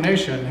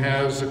condemnation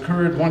has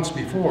occurred once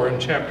before in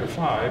chapter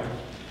 5.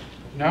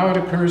 Now it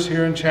occurs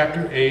here in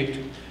chapter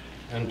 8,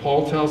 and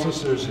Paul tells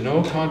us there's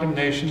no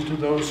condemnation to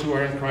those who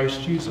are in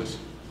Christ Jesus.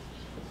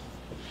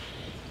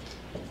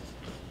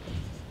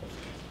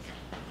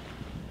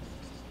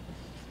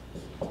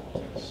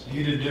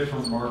 Need a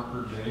different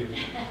marker, Dave.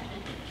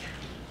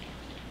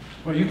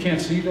 Well, you can't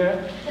see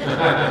that?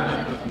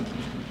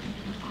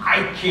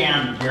 I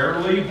can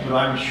barely, but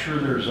I'm sure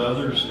there's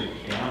others that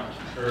can't.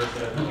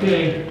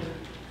 Okay.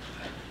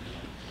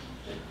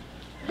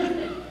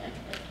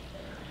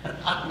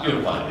 You're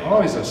doing fine.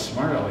 Always a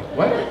smart aleck.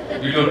 What?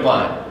 You're doing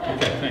fine.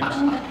 Okay, thanks.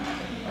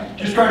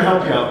 Just trying to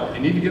help you out. I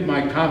need to get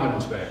my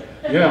confidence back.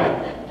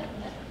 Yeah.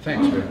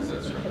 Thanks, Ben.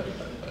 That's right.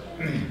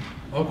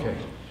 Okay.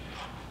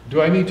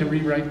 Do I need to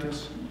rewrite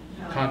this?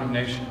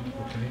 Condemnation,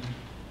 okay.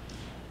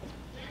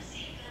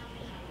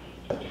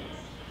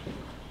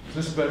 Is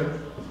this better?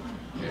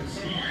 Yes.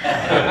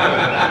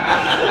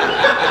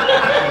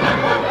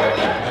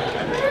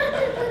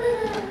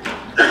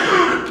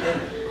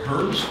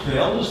 Herb's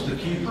Fell is the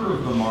keeper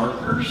of the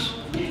markers.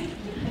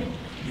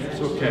 It's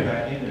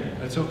okay.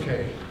 That's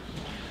okay.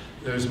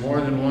 There's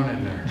more than one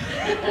in there.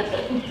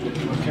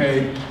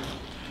 Okay.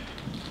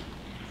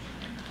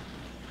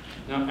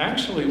 Now,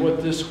 actually,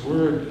 what this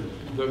word,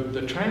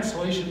 the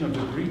translation of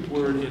the Greek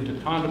word into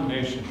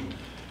condemnation,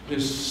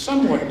 is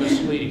somewhat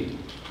misleading.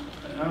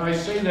 And I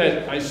say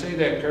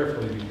that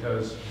carefully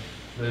because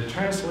the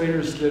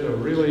translators did a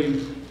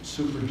really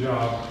super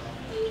job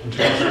in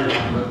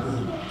translating.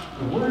 But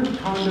the word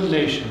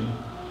condemnation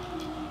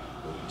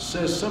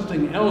says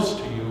something else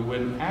to you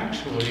when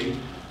actually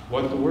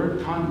what the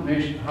word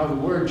condemnation, how the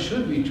word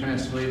should be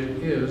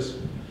translated is,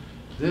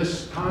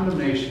 this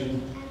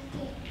condemnation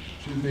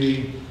should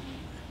be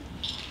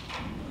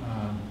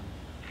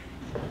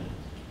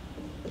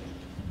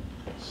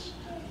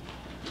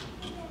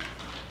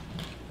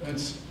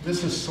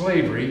this is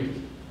slavery.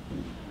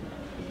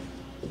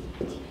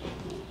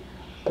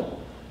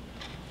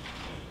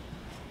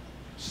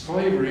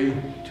 Slavery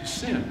to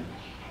sin.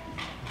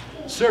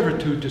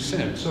 Servitude to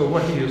sin. So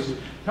what he is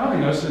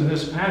telling us in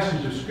this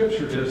passage of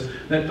Scripture is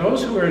that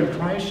those who are in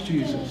Christ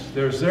Jesus,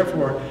 there's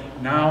therefore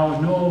now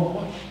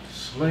no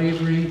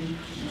slavery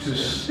to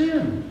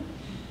sin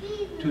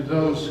to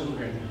those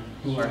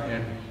who are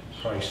in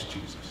Christ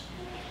Jesus.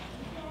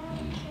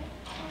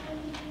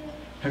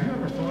 Have you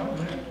ever thought of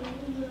that?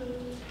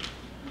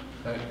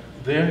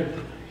 There,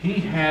 he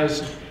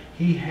has,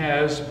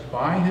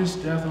 by his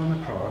death on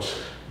the cross,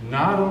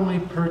 not only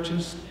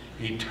purchased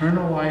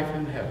eternal life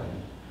in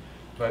heaven,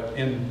 but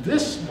in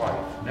this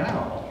life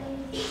now,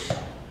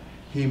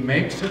 he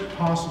makes it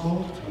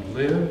possible to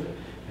live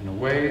in a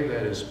way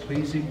that is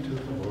pleasing to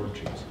the Lord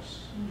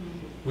Jesus.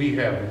 We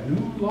have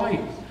new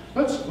life.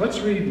 Let's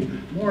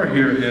read more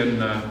here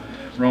in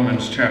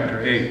Romans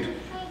chapter 8.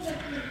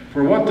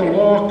 For what the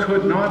law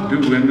could not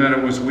do in that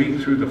it was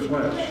weak through the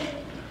flesh,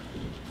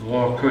 the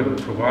law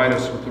couldn't provide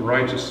us with the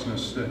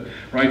righteousness, the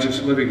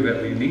righteous living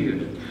that we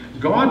needed.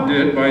 God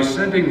did by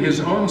sending his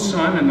own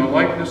Son in the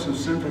likeness of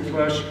sinful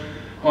flesh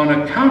on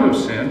account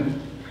of sin,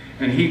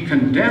 and he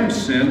condemned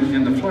sin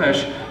in the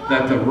flesh,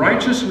 that the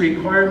righteous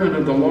requirement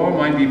of the law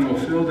might be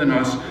fulfilled in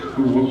us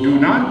who do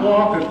not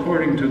walk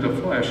according to the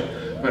flesh,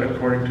 but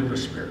according to the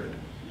Spirit.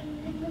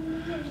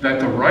 That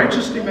the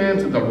righteous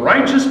demands of the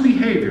righteous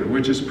behavior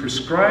which is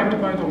prescribed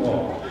by the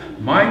law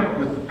might,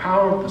 with the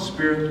power of the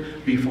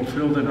Spirit, be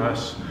fulfilled in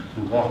us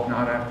who walk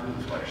not after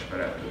the flesh, but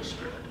after the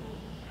Spirit.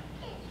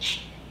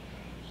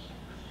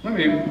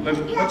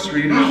 Let's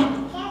read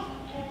it.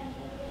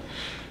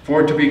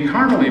 For to be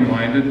carnally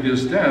minded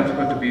is death,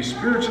 but to be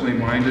spiritually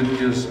minded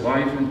is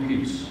life and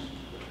peace.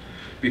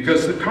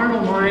 Because the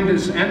carnal mind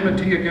is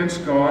enmity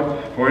against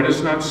God, for it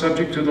is not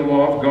subject to the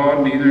law of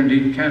God, neither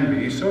indeed can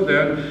be. So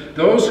then,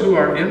 those who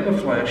are in the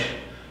flesh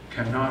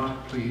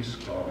cannot please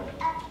God.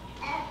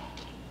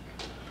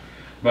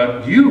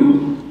 But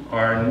you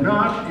are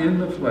not in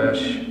the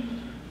flesh,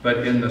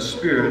 but in the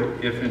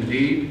Spirit, if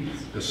indeed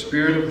the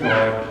Spirit of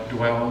God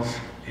dwells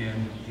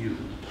in you.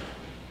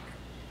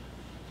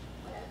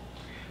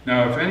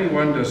 Now, if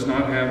anyone does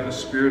not have the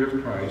Spirit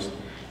of Christ,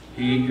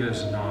 he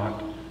is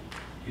not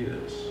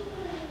his.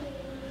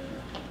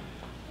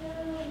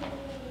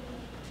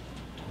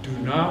 Do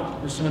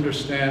not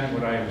misunderstand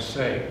what I am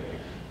saying.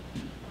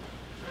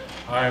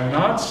 I am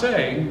not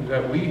saying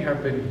that we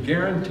have been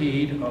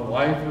guaranteed a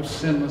life of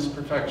sinless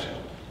perfection.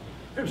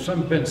 There's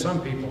been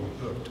some people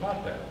who have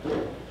taught that.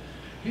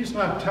 He's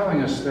not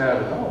telling us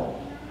that at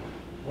all.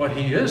 What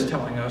he is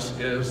telling us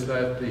is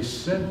that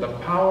the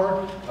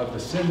power of the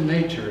sin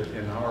nature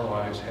in our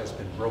lives has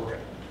been broken.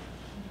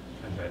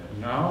 And that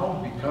now,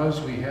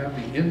 because we have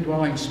the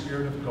indwelling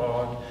Spirit of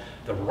God,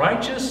 the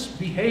righteous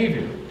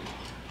behavior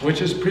which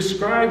is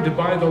prescribed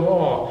by the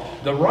law,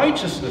 the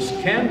righteousness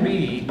can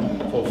be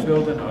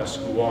fulfilled in us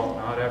who walk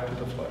not after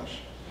the flesh,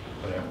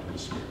 but after the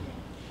Spirit.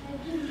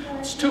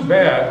 It's too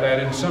bad that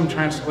in some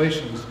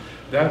translations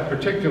that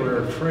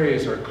particular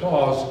phrase or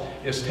clause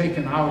is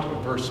taken out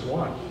of verse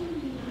 1.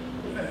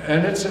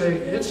 And it's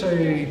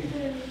a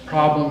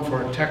problem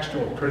for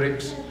textual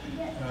critics,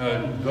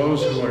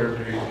 those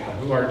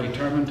who are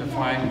determined to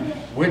find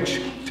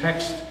which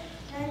text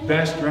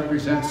best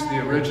represents the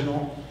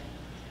original.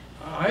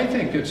 I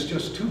think it's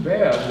just too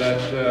bad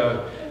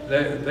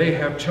that they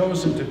have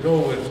chosen to go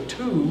with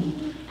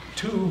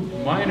two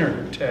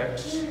minor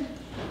texts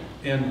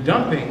in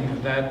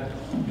dumping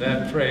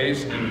that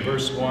phrase in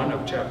verse 1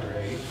 of chapter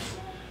 8,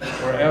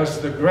 whereas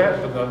the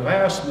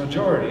vast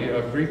majority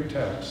of Greek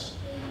texts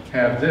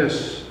have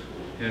this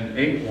in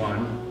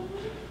 8:1.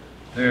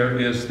 There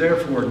is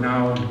therefore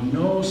now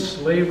no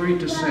slavery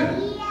to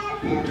sin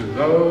to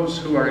those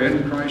who are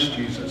in Christ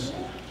Jesus,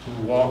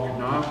 who walk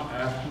not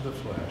after the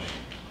flesh,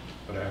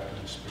 but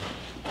after the Spirit.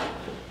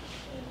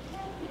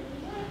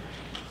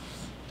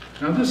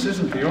 Now, this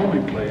isn't the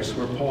only place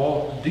where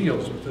Paul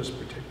deals with this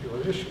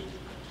particular issue.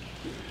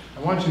 I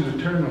want you to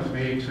turn with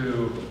me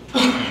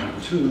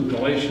to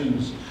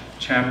Galatians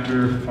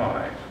chapter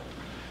 5.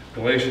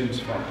 Galatians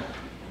 5.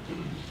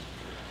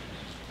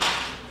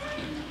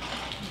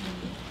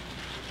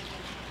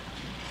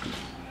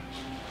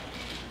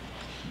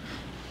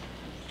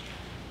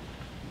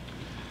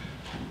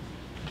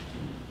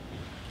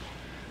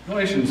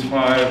 Galatians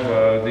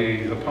 5,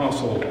 the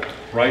apostle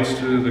writes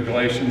to the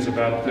Galatians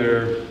about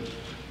their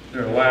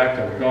lack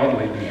of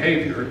godly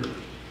behavior.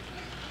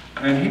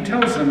 And he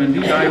tells them,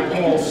 indeed, I,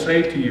 Paul,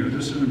 say to you,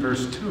 this is in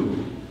verse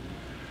 2,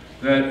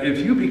 that if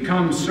you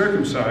become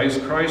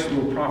circumcised, Christ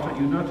will profit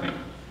you nothing.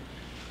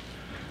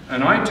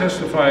 And I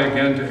testify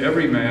again to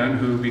every man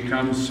who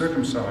becomes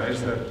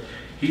circumcised that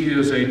he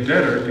is a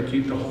debtor to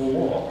keep the whole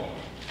law.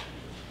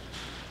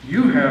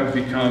 You have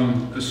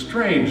become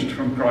estranged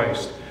from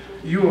Christ.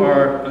 You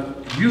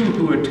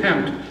who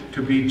attempt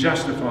to be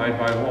justified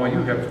by law,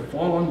 you have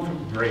fallen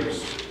from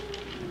grace.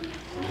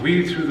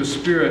 We, through the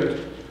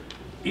Spirit,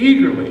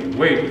 eagerly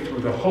wait for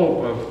the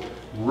hope of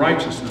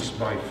righteousness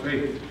by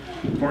faith.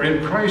 For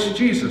in Christ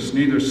Jesus,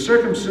 neither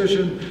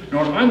circumcision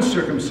nor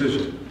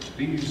uncircumcision,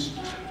 these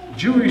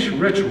Jewish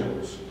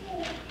rituals,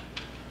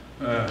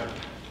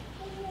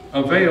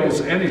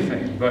 avails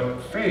anything but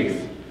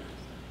faith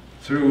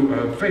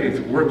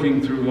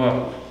working through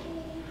love.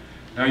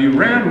 Now you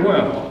ran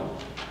well.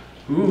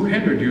 Who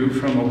hindered you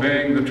from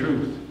obeying the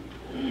truth?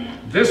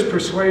 This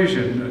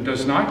persuasion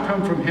does not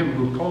come from him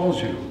who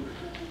calls you.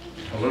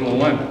 A little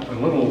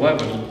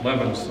leaven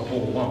leavens the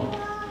whole lump.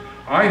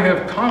 I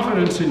have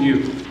confidence in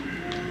you,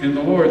 in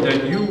the Lord,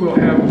 that you will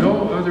have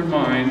no other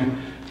mind,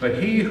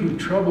 but he who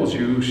troubles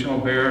you shall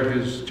bear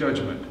his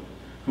judgment,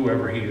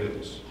 whoever he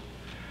is.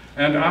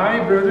 And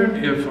I,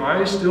 brethren, if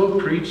I still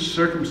preach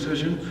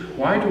circumcision,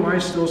 why do I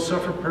still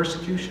suffer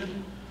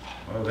persecution?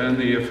 Well, then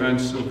the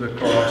offense of the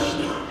cross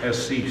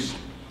has ceased.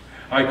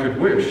 I could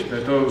wish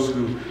that those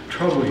who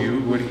trouble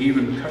you would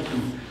even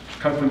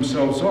cut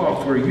themselves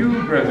off. For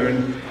you,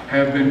 brethren,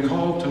 have been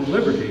called to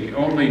liberty,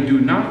 only do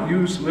not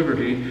use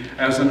liberty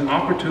as an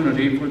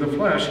opportunity for the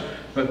flesh,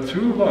 but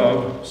through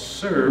love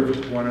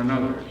serve one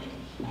another.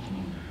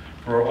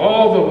 For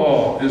all the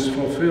law is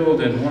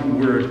fulfilled in one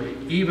word,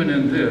 even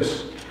in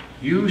this,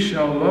 you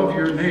shall love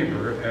your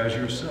neighbor as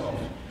yourself.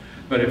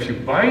 But if you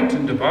bite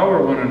and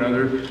devour one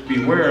another,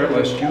 beware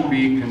lest you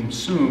be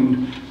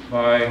consumed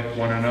by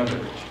one another.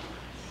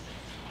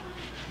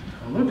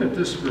 Now look at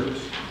this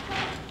verse.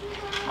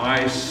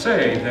 I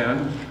say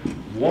then,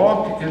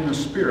 walk in the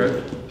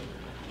Spirit,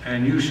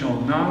 and you shall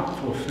not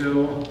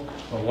fulfill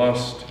the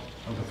lust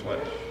of the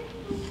flesh.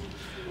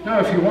 Now,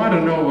 if you want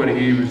to know what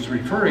he was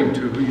referring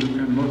to, you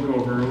can look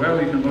over,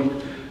 well, you can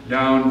look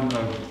down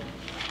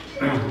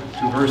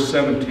to verse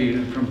 17,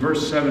 and from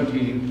verse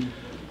 17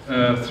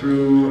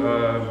 through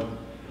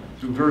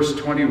verse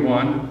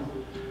 21,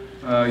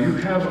 you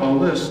have a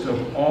list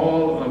of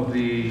all of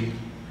the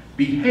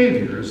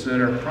behaviors that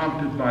are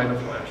prompted by the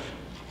flesh.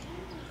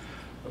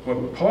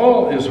 What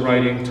Paul is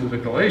writing to the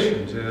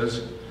Galatians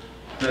is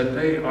that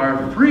they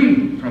are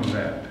free from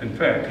that. In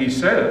fact, he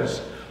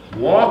says,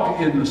 walk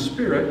in the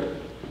Spirit,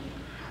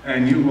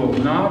 and you will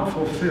not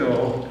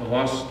fulfill the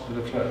lust of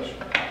the flesh.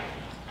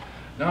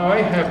 Now,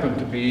 I happen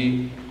to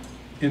be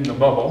in the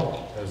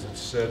bubble, as it's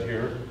said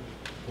here,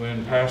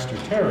 when Pastor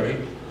Terry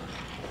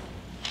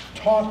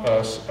taught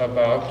us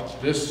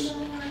about this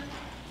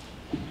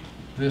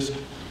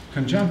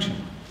conjunction,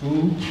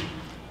 who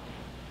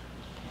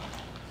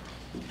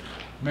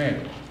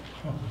may.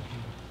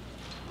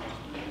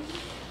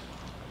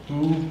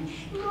 Who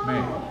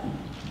may.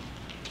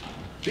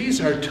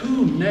 These are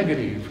two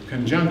negative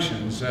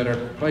conjunctions that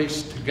are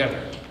placed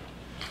together.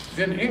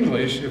 In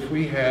English, if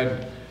we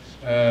had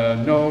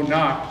no,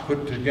 not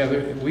put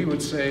together, we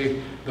would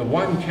say the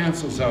one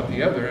cancels out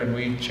the other, and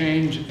we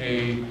change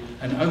an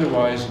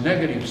otherwise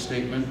negative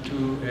statement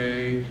to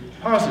a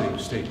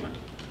positive statement.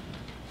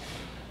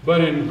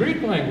 But in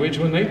Greek language,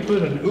 when they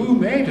put an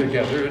ume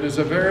together, it is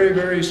a very,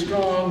 very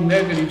strong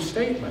negative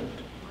statement.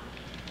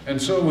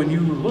 And so when you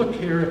look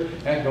here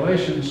at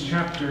Galatians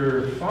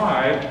chapter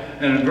 5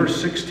 and in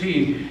verse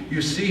 16, you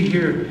see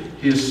here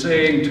he is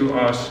saying to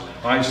us,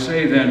 I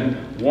say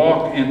then,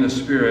 walk in the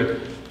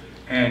Spirit,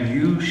 and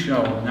you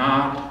shall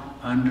not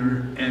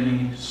under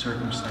any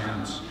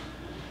circumstance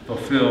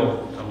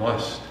fulfill the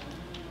lust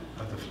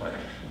of the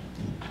flesh.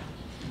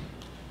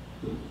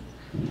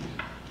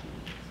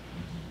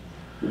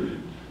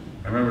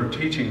 I remember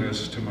teaching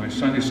this to my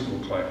Sunday school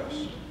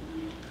class.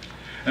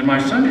 And my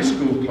Sunday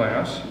school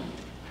class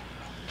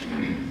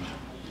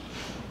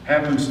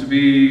happens to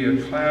be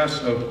a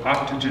class of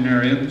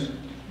octogenarians.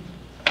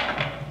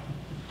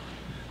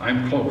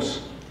 I'm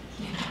close.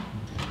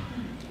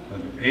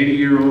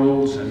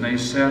 80-year-olds, and they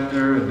sat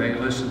there and they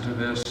listened to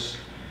this,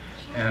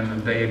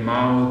 and they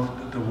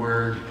mouthed the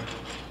word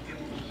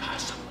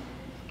impossible.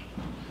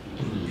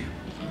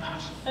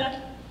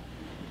 Impossible.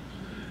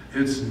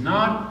 It's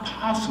not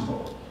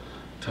possible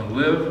to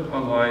live a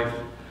life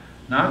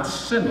not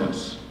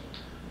sinless,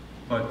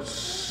 but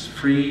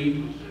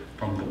free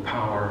from the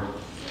power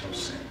of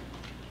sin.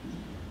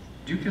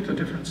 Do you get the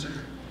difference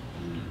there?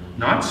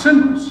 Not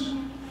sinless,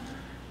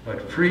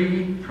 but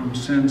free from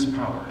sin's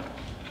power.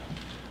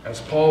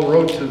 as Paul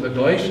wrote to the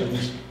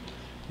Galatians,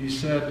 he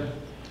said,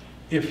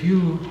 if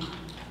you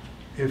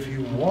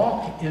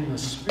walk in the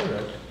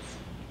Spirit,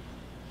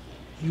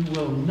 you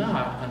will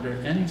not, under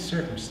any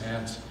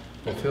circumstance,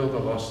 fulfill the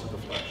lust of the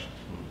flesh.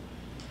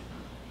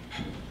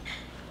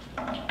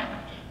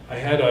 I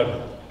had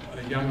a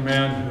young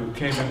man who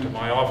came into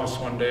my office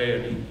one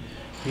day, and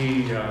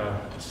he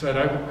said,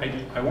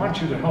 I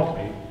want you to help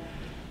me.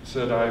 He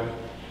said,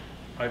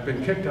 I've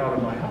been kicked out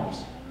of my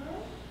house.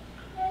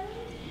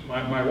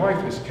 My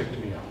wife has kicked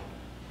me out.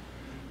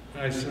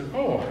 And I said,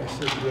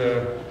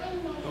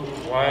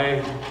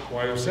 why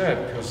was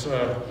that? Because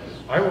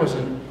I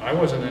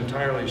wasn't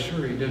entirely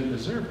sure he didn't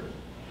deserve it.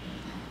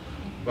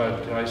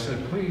 But I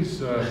said, please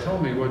tell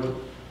me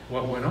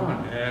what went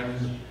on.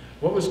 And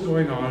what was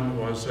going on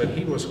was that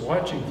he was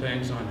watching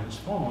things on his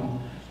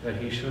phone that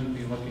he shouldn't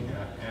be looking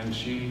at, and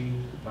she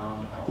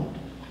found out.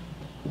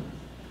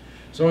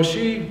 So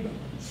she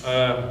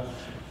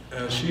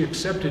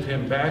accepted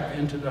him back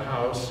into the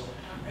house,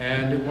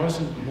 and it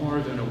wasn't more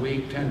than a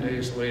week, 10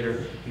 days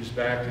later, he's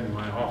back in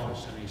my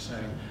office, and he's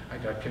saying, I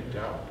got kicked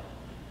out,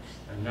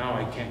 and now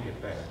I can't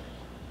get back.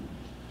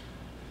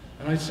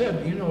 And I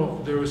said,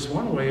 there was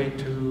one way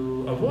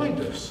to avoid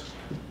this.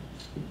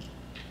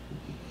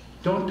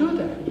 Don't do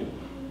that.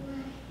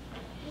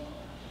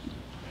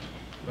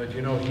 But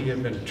he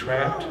had been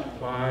trapped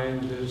by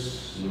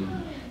this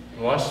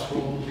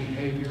lustful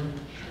behavior,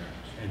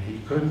 and he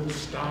couldn't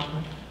stop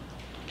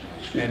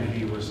it. And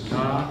he was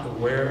not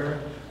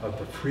aware of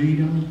the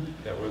freedom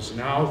that was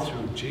now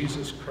through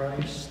Jesus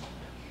Christ,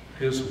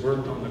 his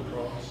work on the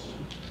cross.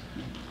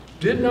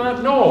 Did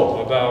not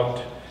know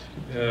about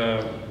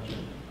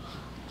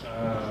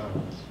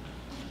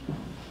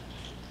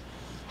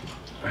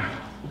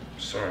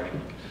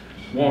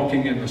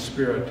walking in the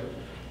Spirit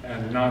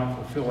and not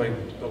fulfilling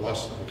the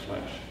lust of the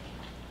flesh.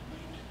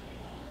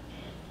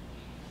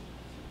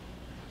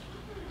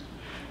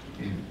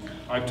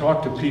 I've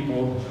talked to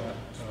people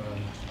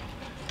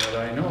that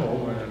I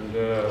know, and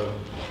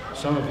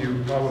some of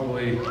you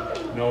probably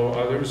know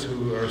others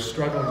who are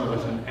struggling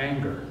with an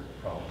anger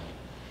problem.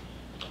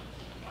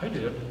 I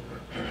did.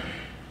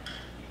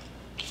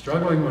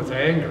 Struggling with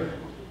anger.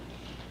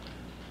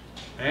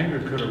 Anger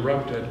could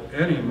erupt at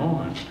any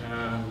moment,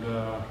 and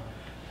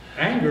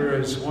anger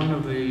is one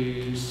of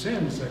the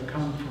sins that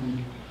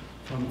come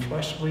from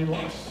fleshly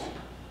lust.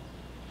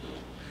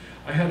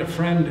 I had a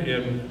friend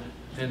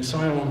in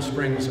Siloam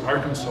Springs,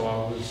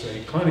 Arkansas, who was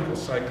a clinical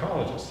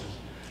psychologist.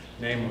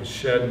 His name was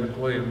Shed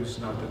McWilliams.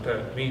 Not that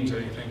that means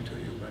anything to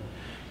you, but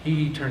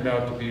he turned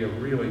out to be a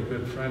really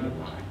good friend of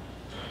mine.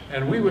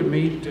 And we would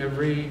meet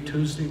every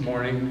Tuesday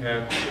morning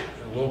at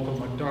the local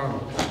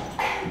McDonald's,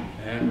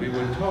 and we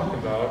would talk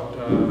about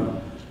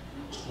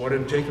what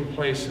had taken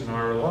place in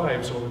our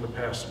lives over the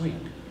past week.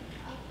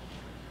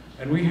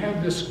 And we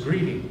had this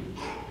greeting,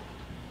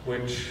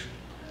 which,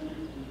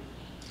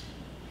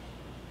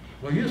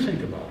 well, you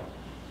think about it.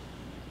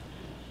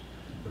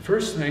 The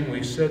first thing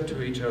we said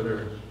to each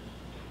other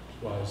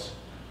was,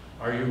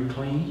 "Are you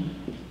clean?"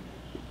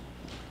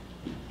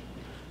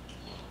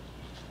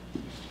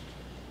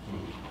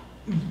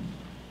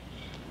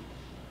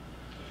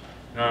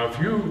 Now, if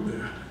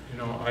you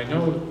know, I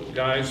know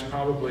guys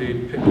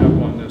probably picked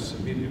up on this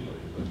immediately,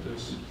 but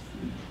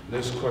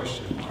this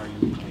question, are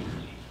you clean?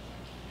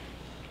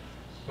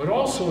 But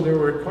also there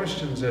were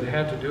questions that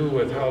had to do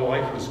with how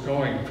life was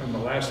going from the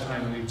last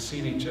time we'd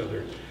seen each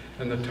other,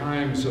 and the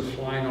times of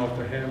flying off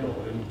the handle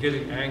and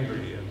getting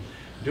angry and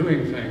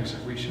doing things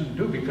that we shouldn't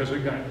do because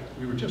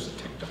we were just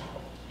ticked off.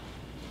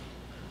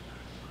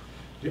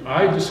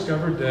 I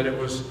discovered that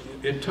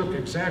it took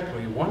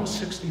exactly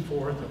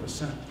 1/64th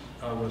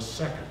of a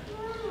second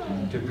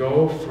to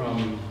go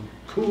from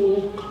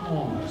cool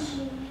calmness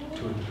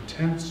to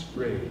intense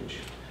rage,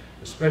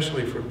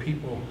 especially for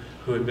people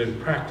who had been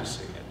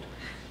practicing it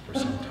for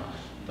some time.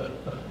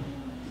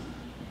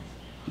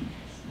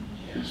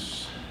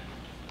 Yes.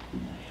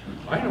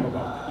 I know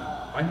about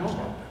that. I know about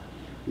that.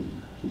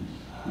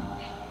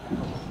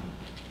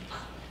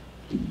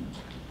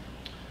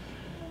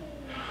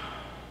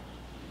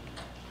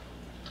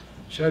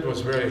 Shed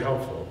was very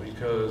helpful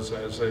because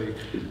as a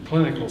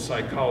clinical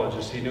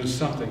psychologist, he knew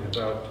something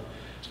about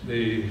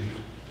the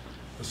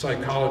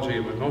psychology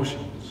of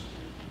emotions.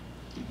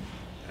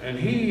 And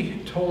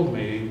he told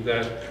me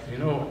that,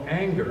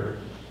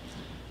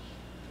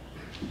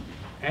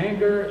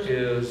 anger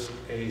is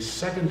a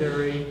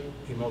secondary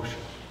emotion.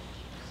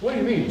 What do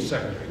you mean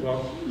secondary?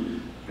 Well,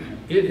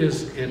 it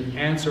is in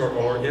answer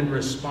or in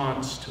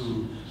response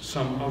to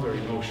some other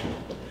emotion.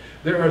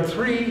 There are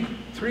three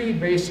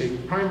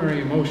basic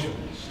primary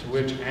emotions to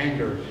which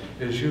anger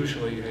is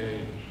usually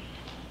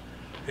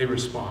a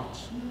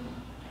response.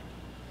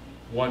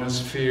 One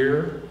is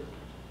fear,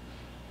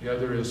 the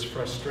other is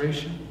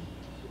frustration,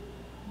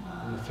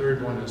 and the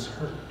third one is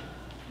hurt.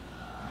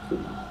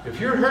 If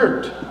you're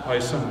hurt by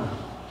someone,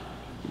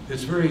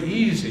 it's very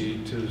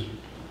easy to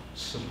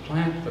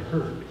supplant the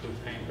hurt with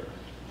anger.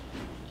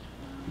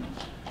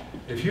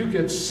 If you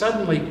get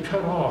suddenly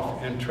cut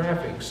off in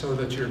traffic so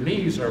that your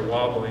knees are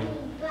wobbling,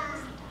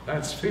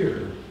 That's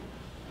fear.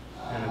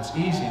 And it's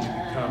easy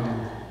to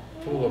become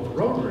full of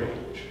road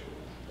rage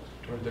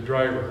toward the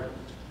driver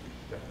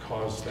that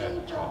caused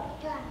that problem.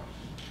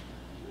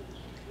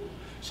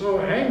 So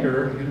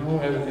anger,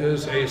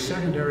 is a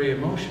secondary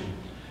emotion.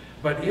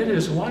 But it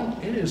is one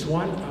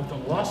of the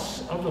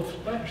lusts of the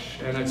flesh.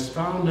 And it's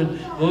found in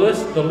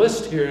the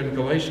list here in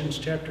Galatians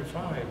chapter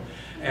 5.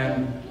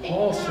 And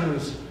Paul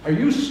says, are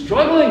you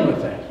struggling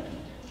with that?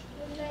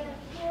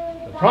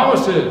 The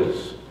promise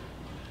is,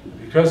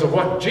 because of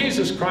what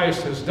Jesus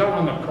Christ has done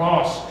on the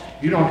cross,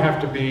 you don't have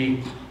to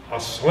be a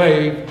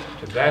slave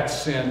to that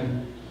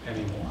sin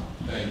anymore.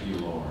 Thank you,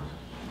 Lord.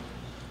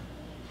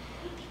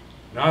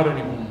 Not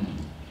anymore.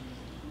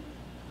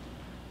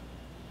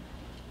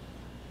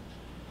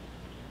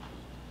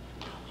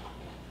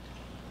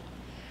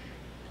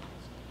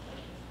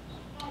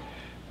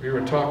 We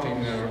were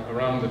talking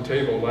around the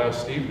table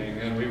last evening,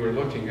 and we were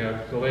looking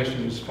at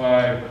Galatians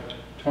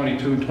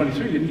 5:22 and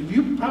 23. And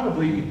you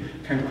probably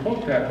can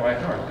quote that by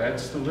heart.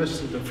 That's the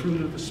list of the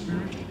fruit of the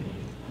Spirit.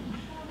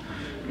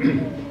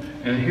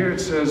 And here it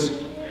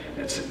says,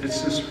 it's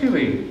this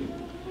really,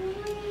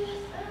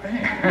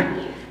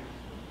 an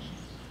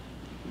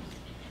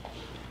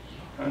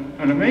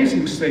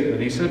amazing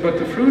statement. He said, but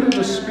the fruit of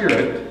the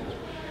Spirit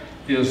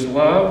is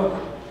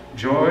love,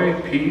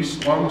 joy,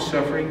 peace,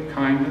 long-suffering,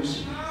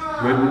 kindness,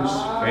 goodness,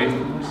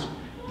 faithfulness,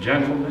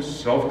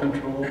 gentleness,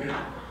 self-control.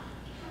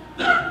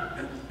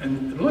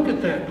 And look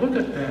at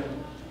that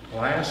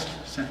last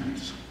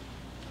sentence.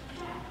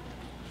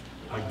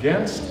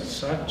 Against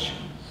such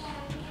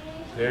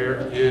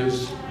there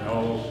is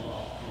no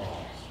law.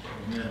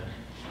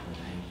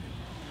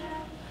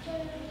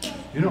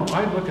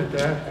 I look at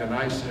that and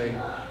I say,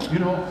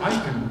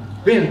 I can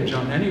binge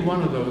on any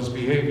one of those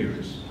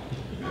behaviors.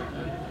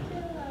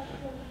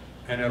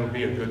 And it'll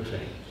be a good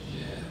thing.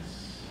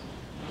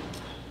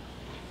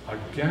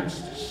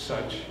 Against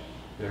such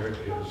there is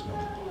no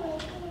law.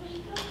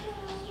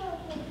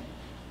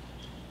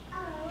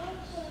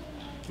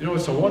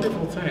 It's a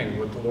wonderful thing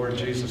what the Lord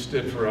Jesus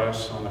did for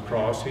us on the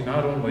cross. He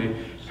not only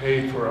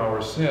paid for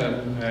our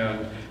sin,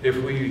 and if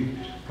we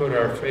put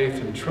our faith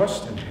and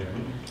trust in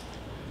Him,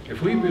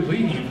 if we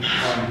believe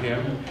on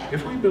Him,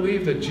 if we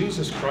believe that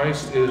Jesus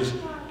Christ is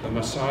the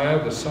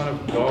Messiah, the Son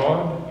of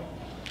God,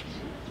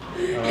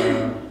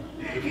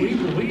 if we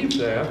believe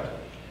that,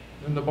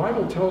 then the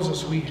Bible tells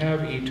us we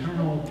have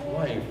eternal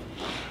life.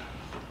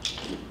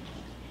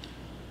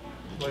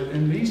 But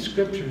in these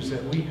scriptures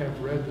that we have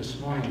read this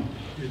morning,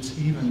 it's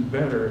even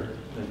better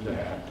than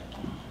that.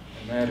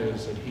 And that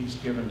is that He's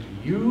given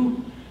to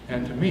you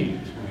and to me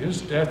through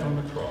His death on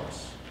the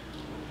cross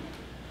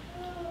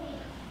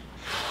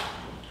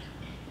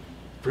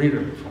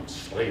freedom from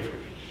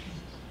slavery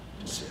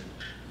to sin.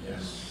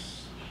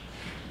 Yes.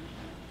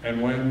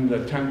 And when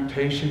the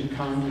temptation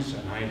comes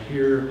and I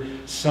hear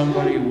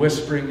somebody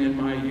whispering in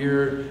my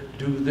ear,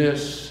 do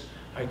this,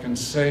 I can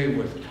say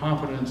with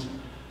confidence,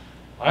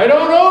 I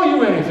don't owe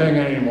you anything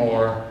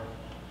anymore.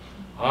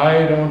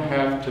 I don't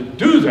have to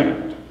do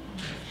that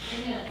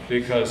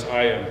because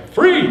I am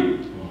free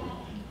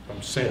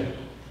from sin.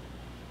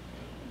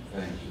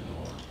 Thank you,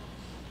 Lord.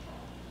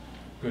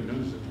 Good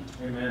news, isn't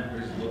it? Amen.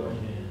 Praise the Lord.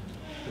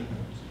 Good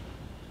news.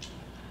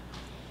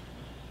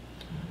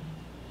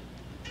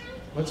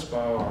 Let's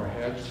bow our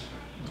heads.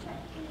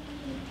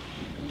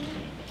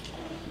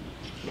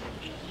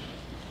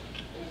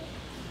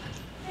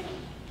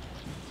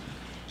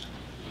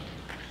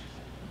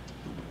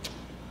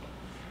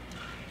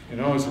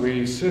 As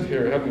we sit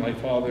here, Heavenly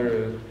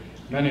Father,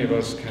 many of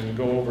us can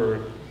go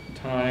over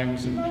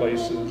times and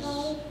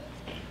places,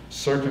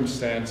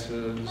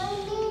 circumstances,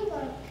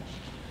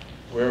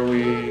 where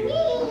we,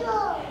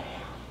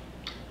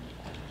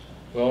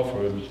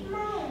 for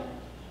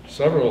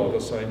several of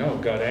us I know,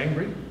 got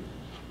angry.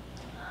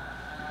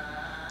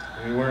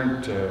 We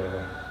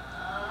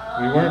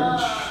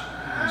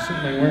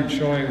certainly weren't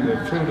showing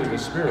the fruit of the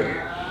Spirit.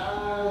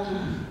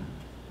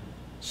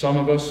 Some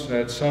of us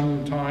at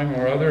some time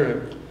or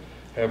other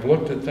have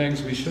looked at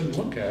things we shouldn't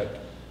look at.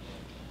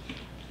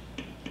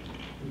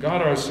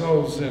 Got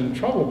ourselves in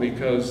trouble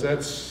because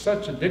that's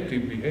such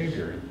addictive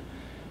behavior.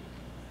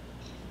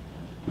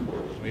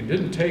 We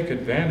didn't take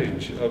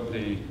advantage of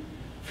the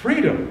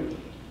freedom,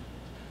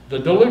 the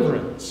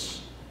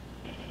deliverance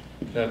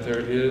that there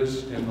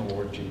is in the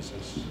Lord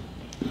Jesus.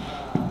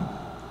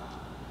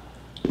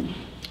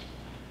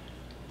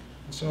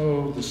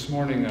 So this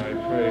morning I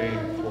pray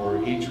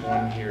for each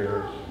one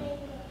here,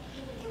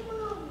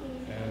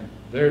 and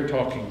they're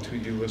talking to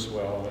you as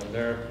well, and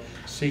they're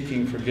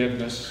seeking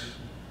forgiveness,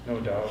 no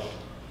doubt.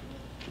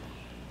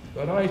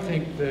 But I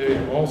think they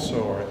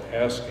also are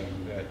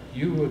asking that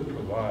you would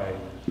provide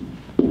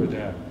for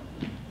them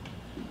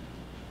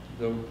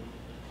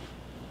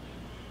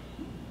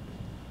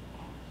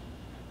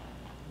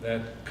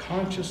that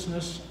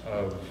consciousness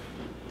of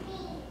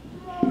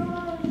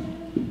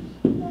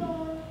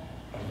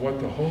what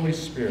the Holy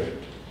Spirit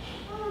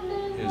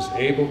is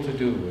able to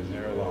do in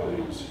their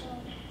lives.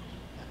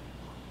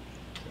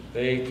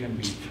 They can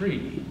be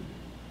free.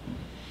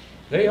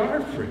 They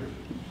are free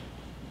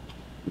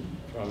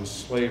from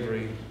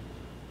slavery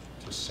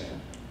to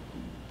sin.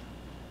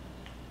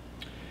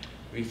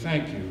 We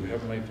thank you,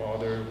 Heavenly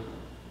Father.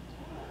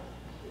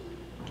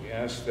 We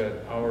ask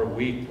that our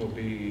week will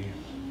be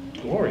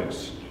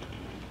glorious,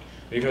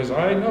 because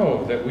I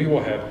know that we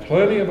will have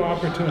plenty of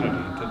opportunity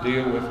to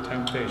deal with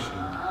temptation,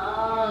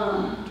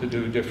 to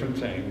do different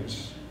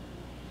things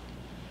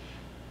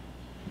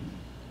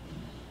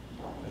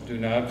that do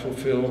not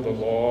fulfill the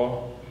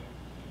law,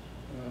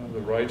 the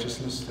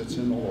righteousness that's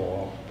in the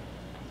law,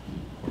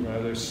 or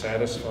rather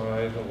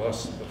satisfy the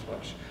lust of the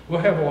flesh. We'll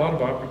have a lot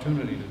of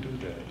opportunity to do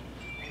that.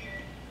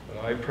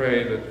 But I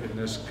pray that in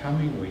this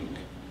coming week,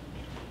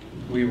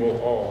 we will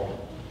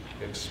all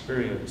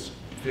experience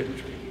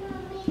victory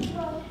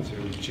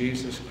through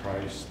Jesus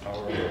Christ our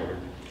Lord.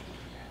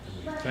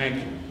 And we thank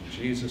you in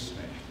Jesus'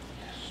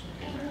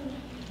 name. Amen.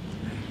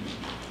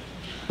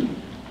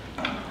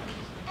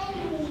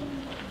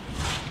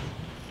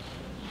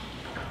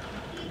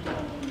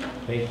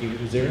 Thank you.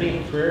 Is there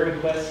any prayer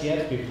requests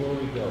yet before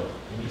we go?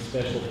 Any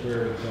special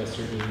prayer requests,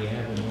 or do we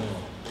have them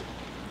all?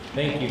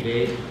 Thank you,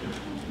 Dave.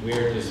 We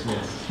are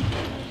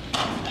dismissed.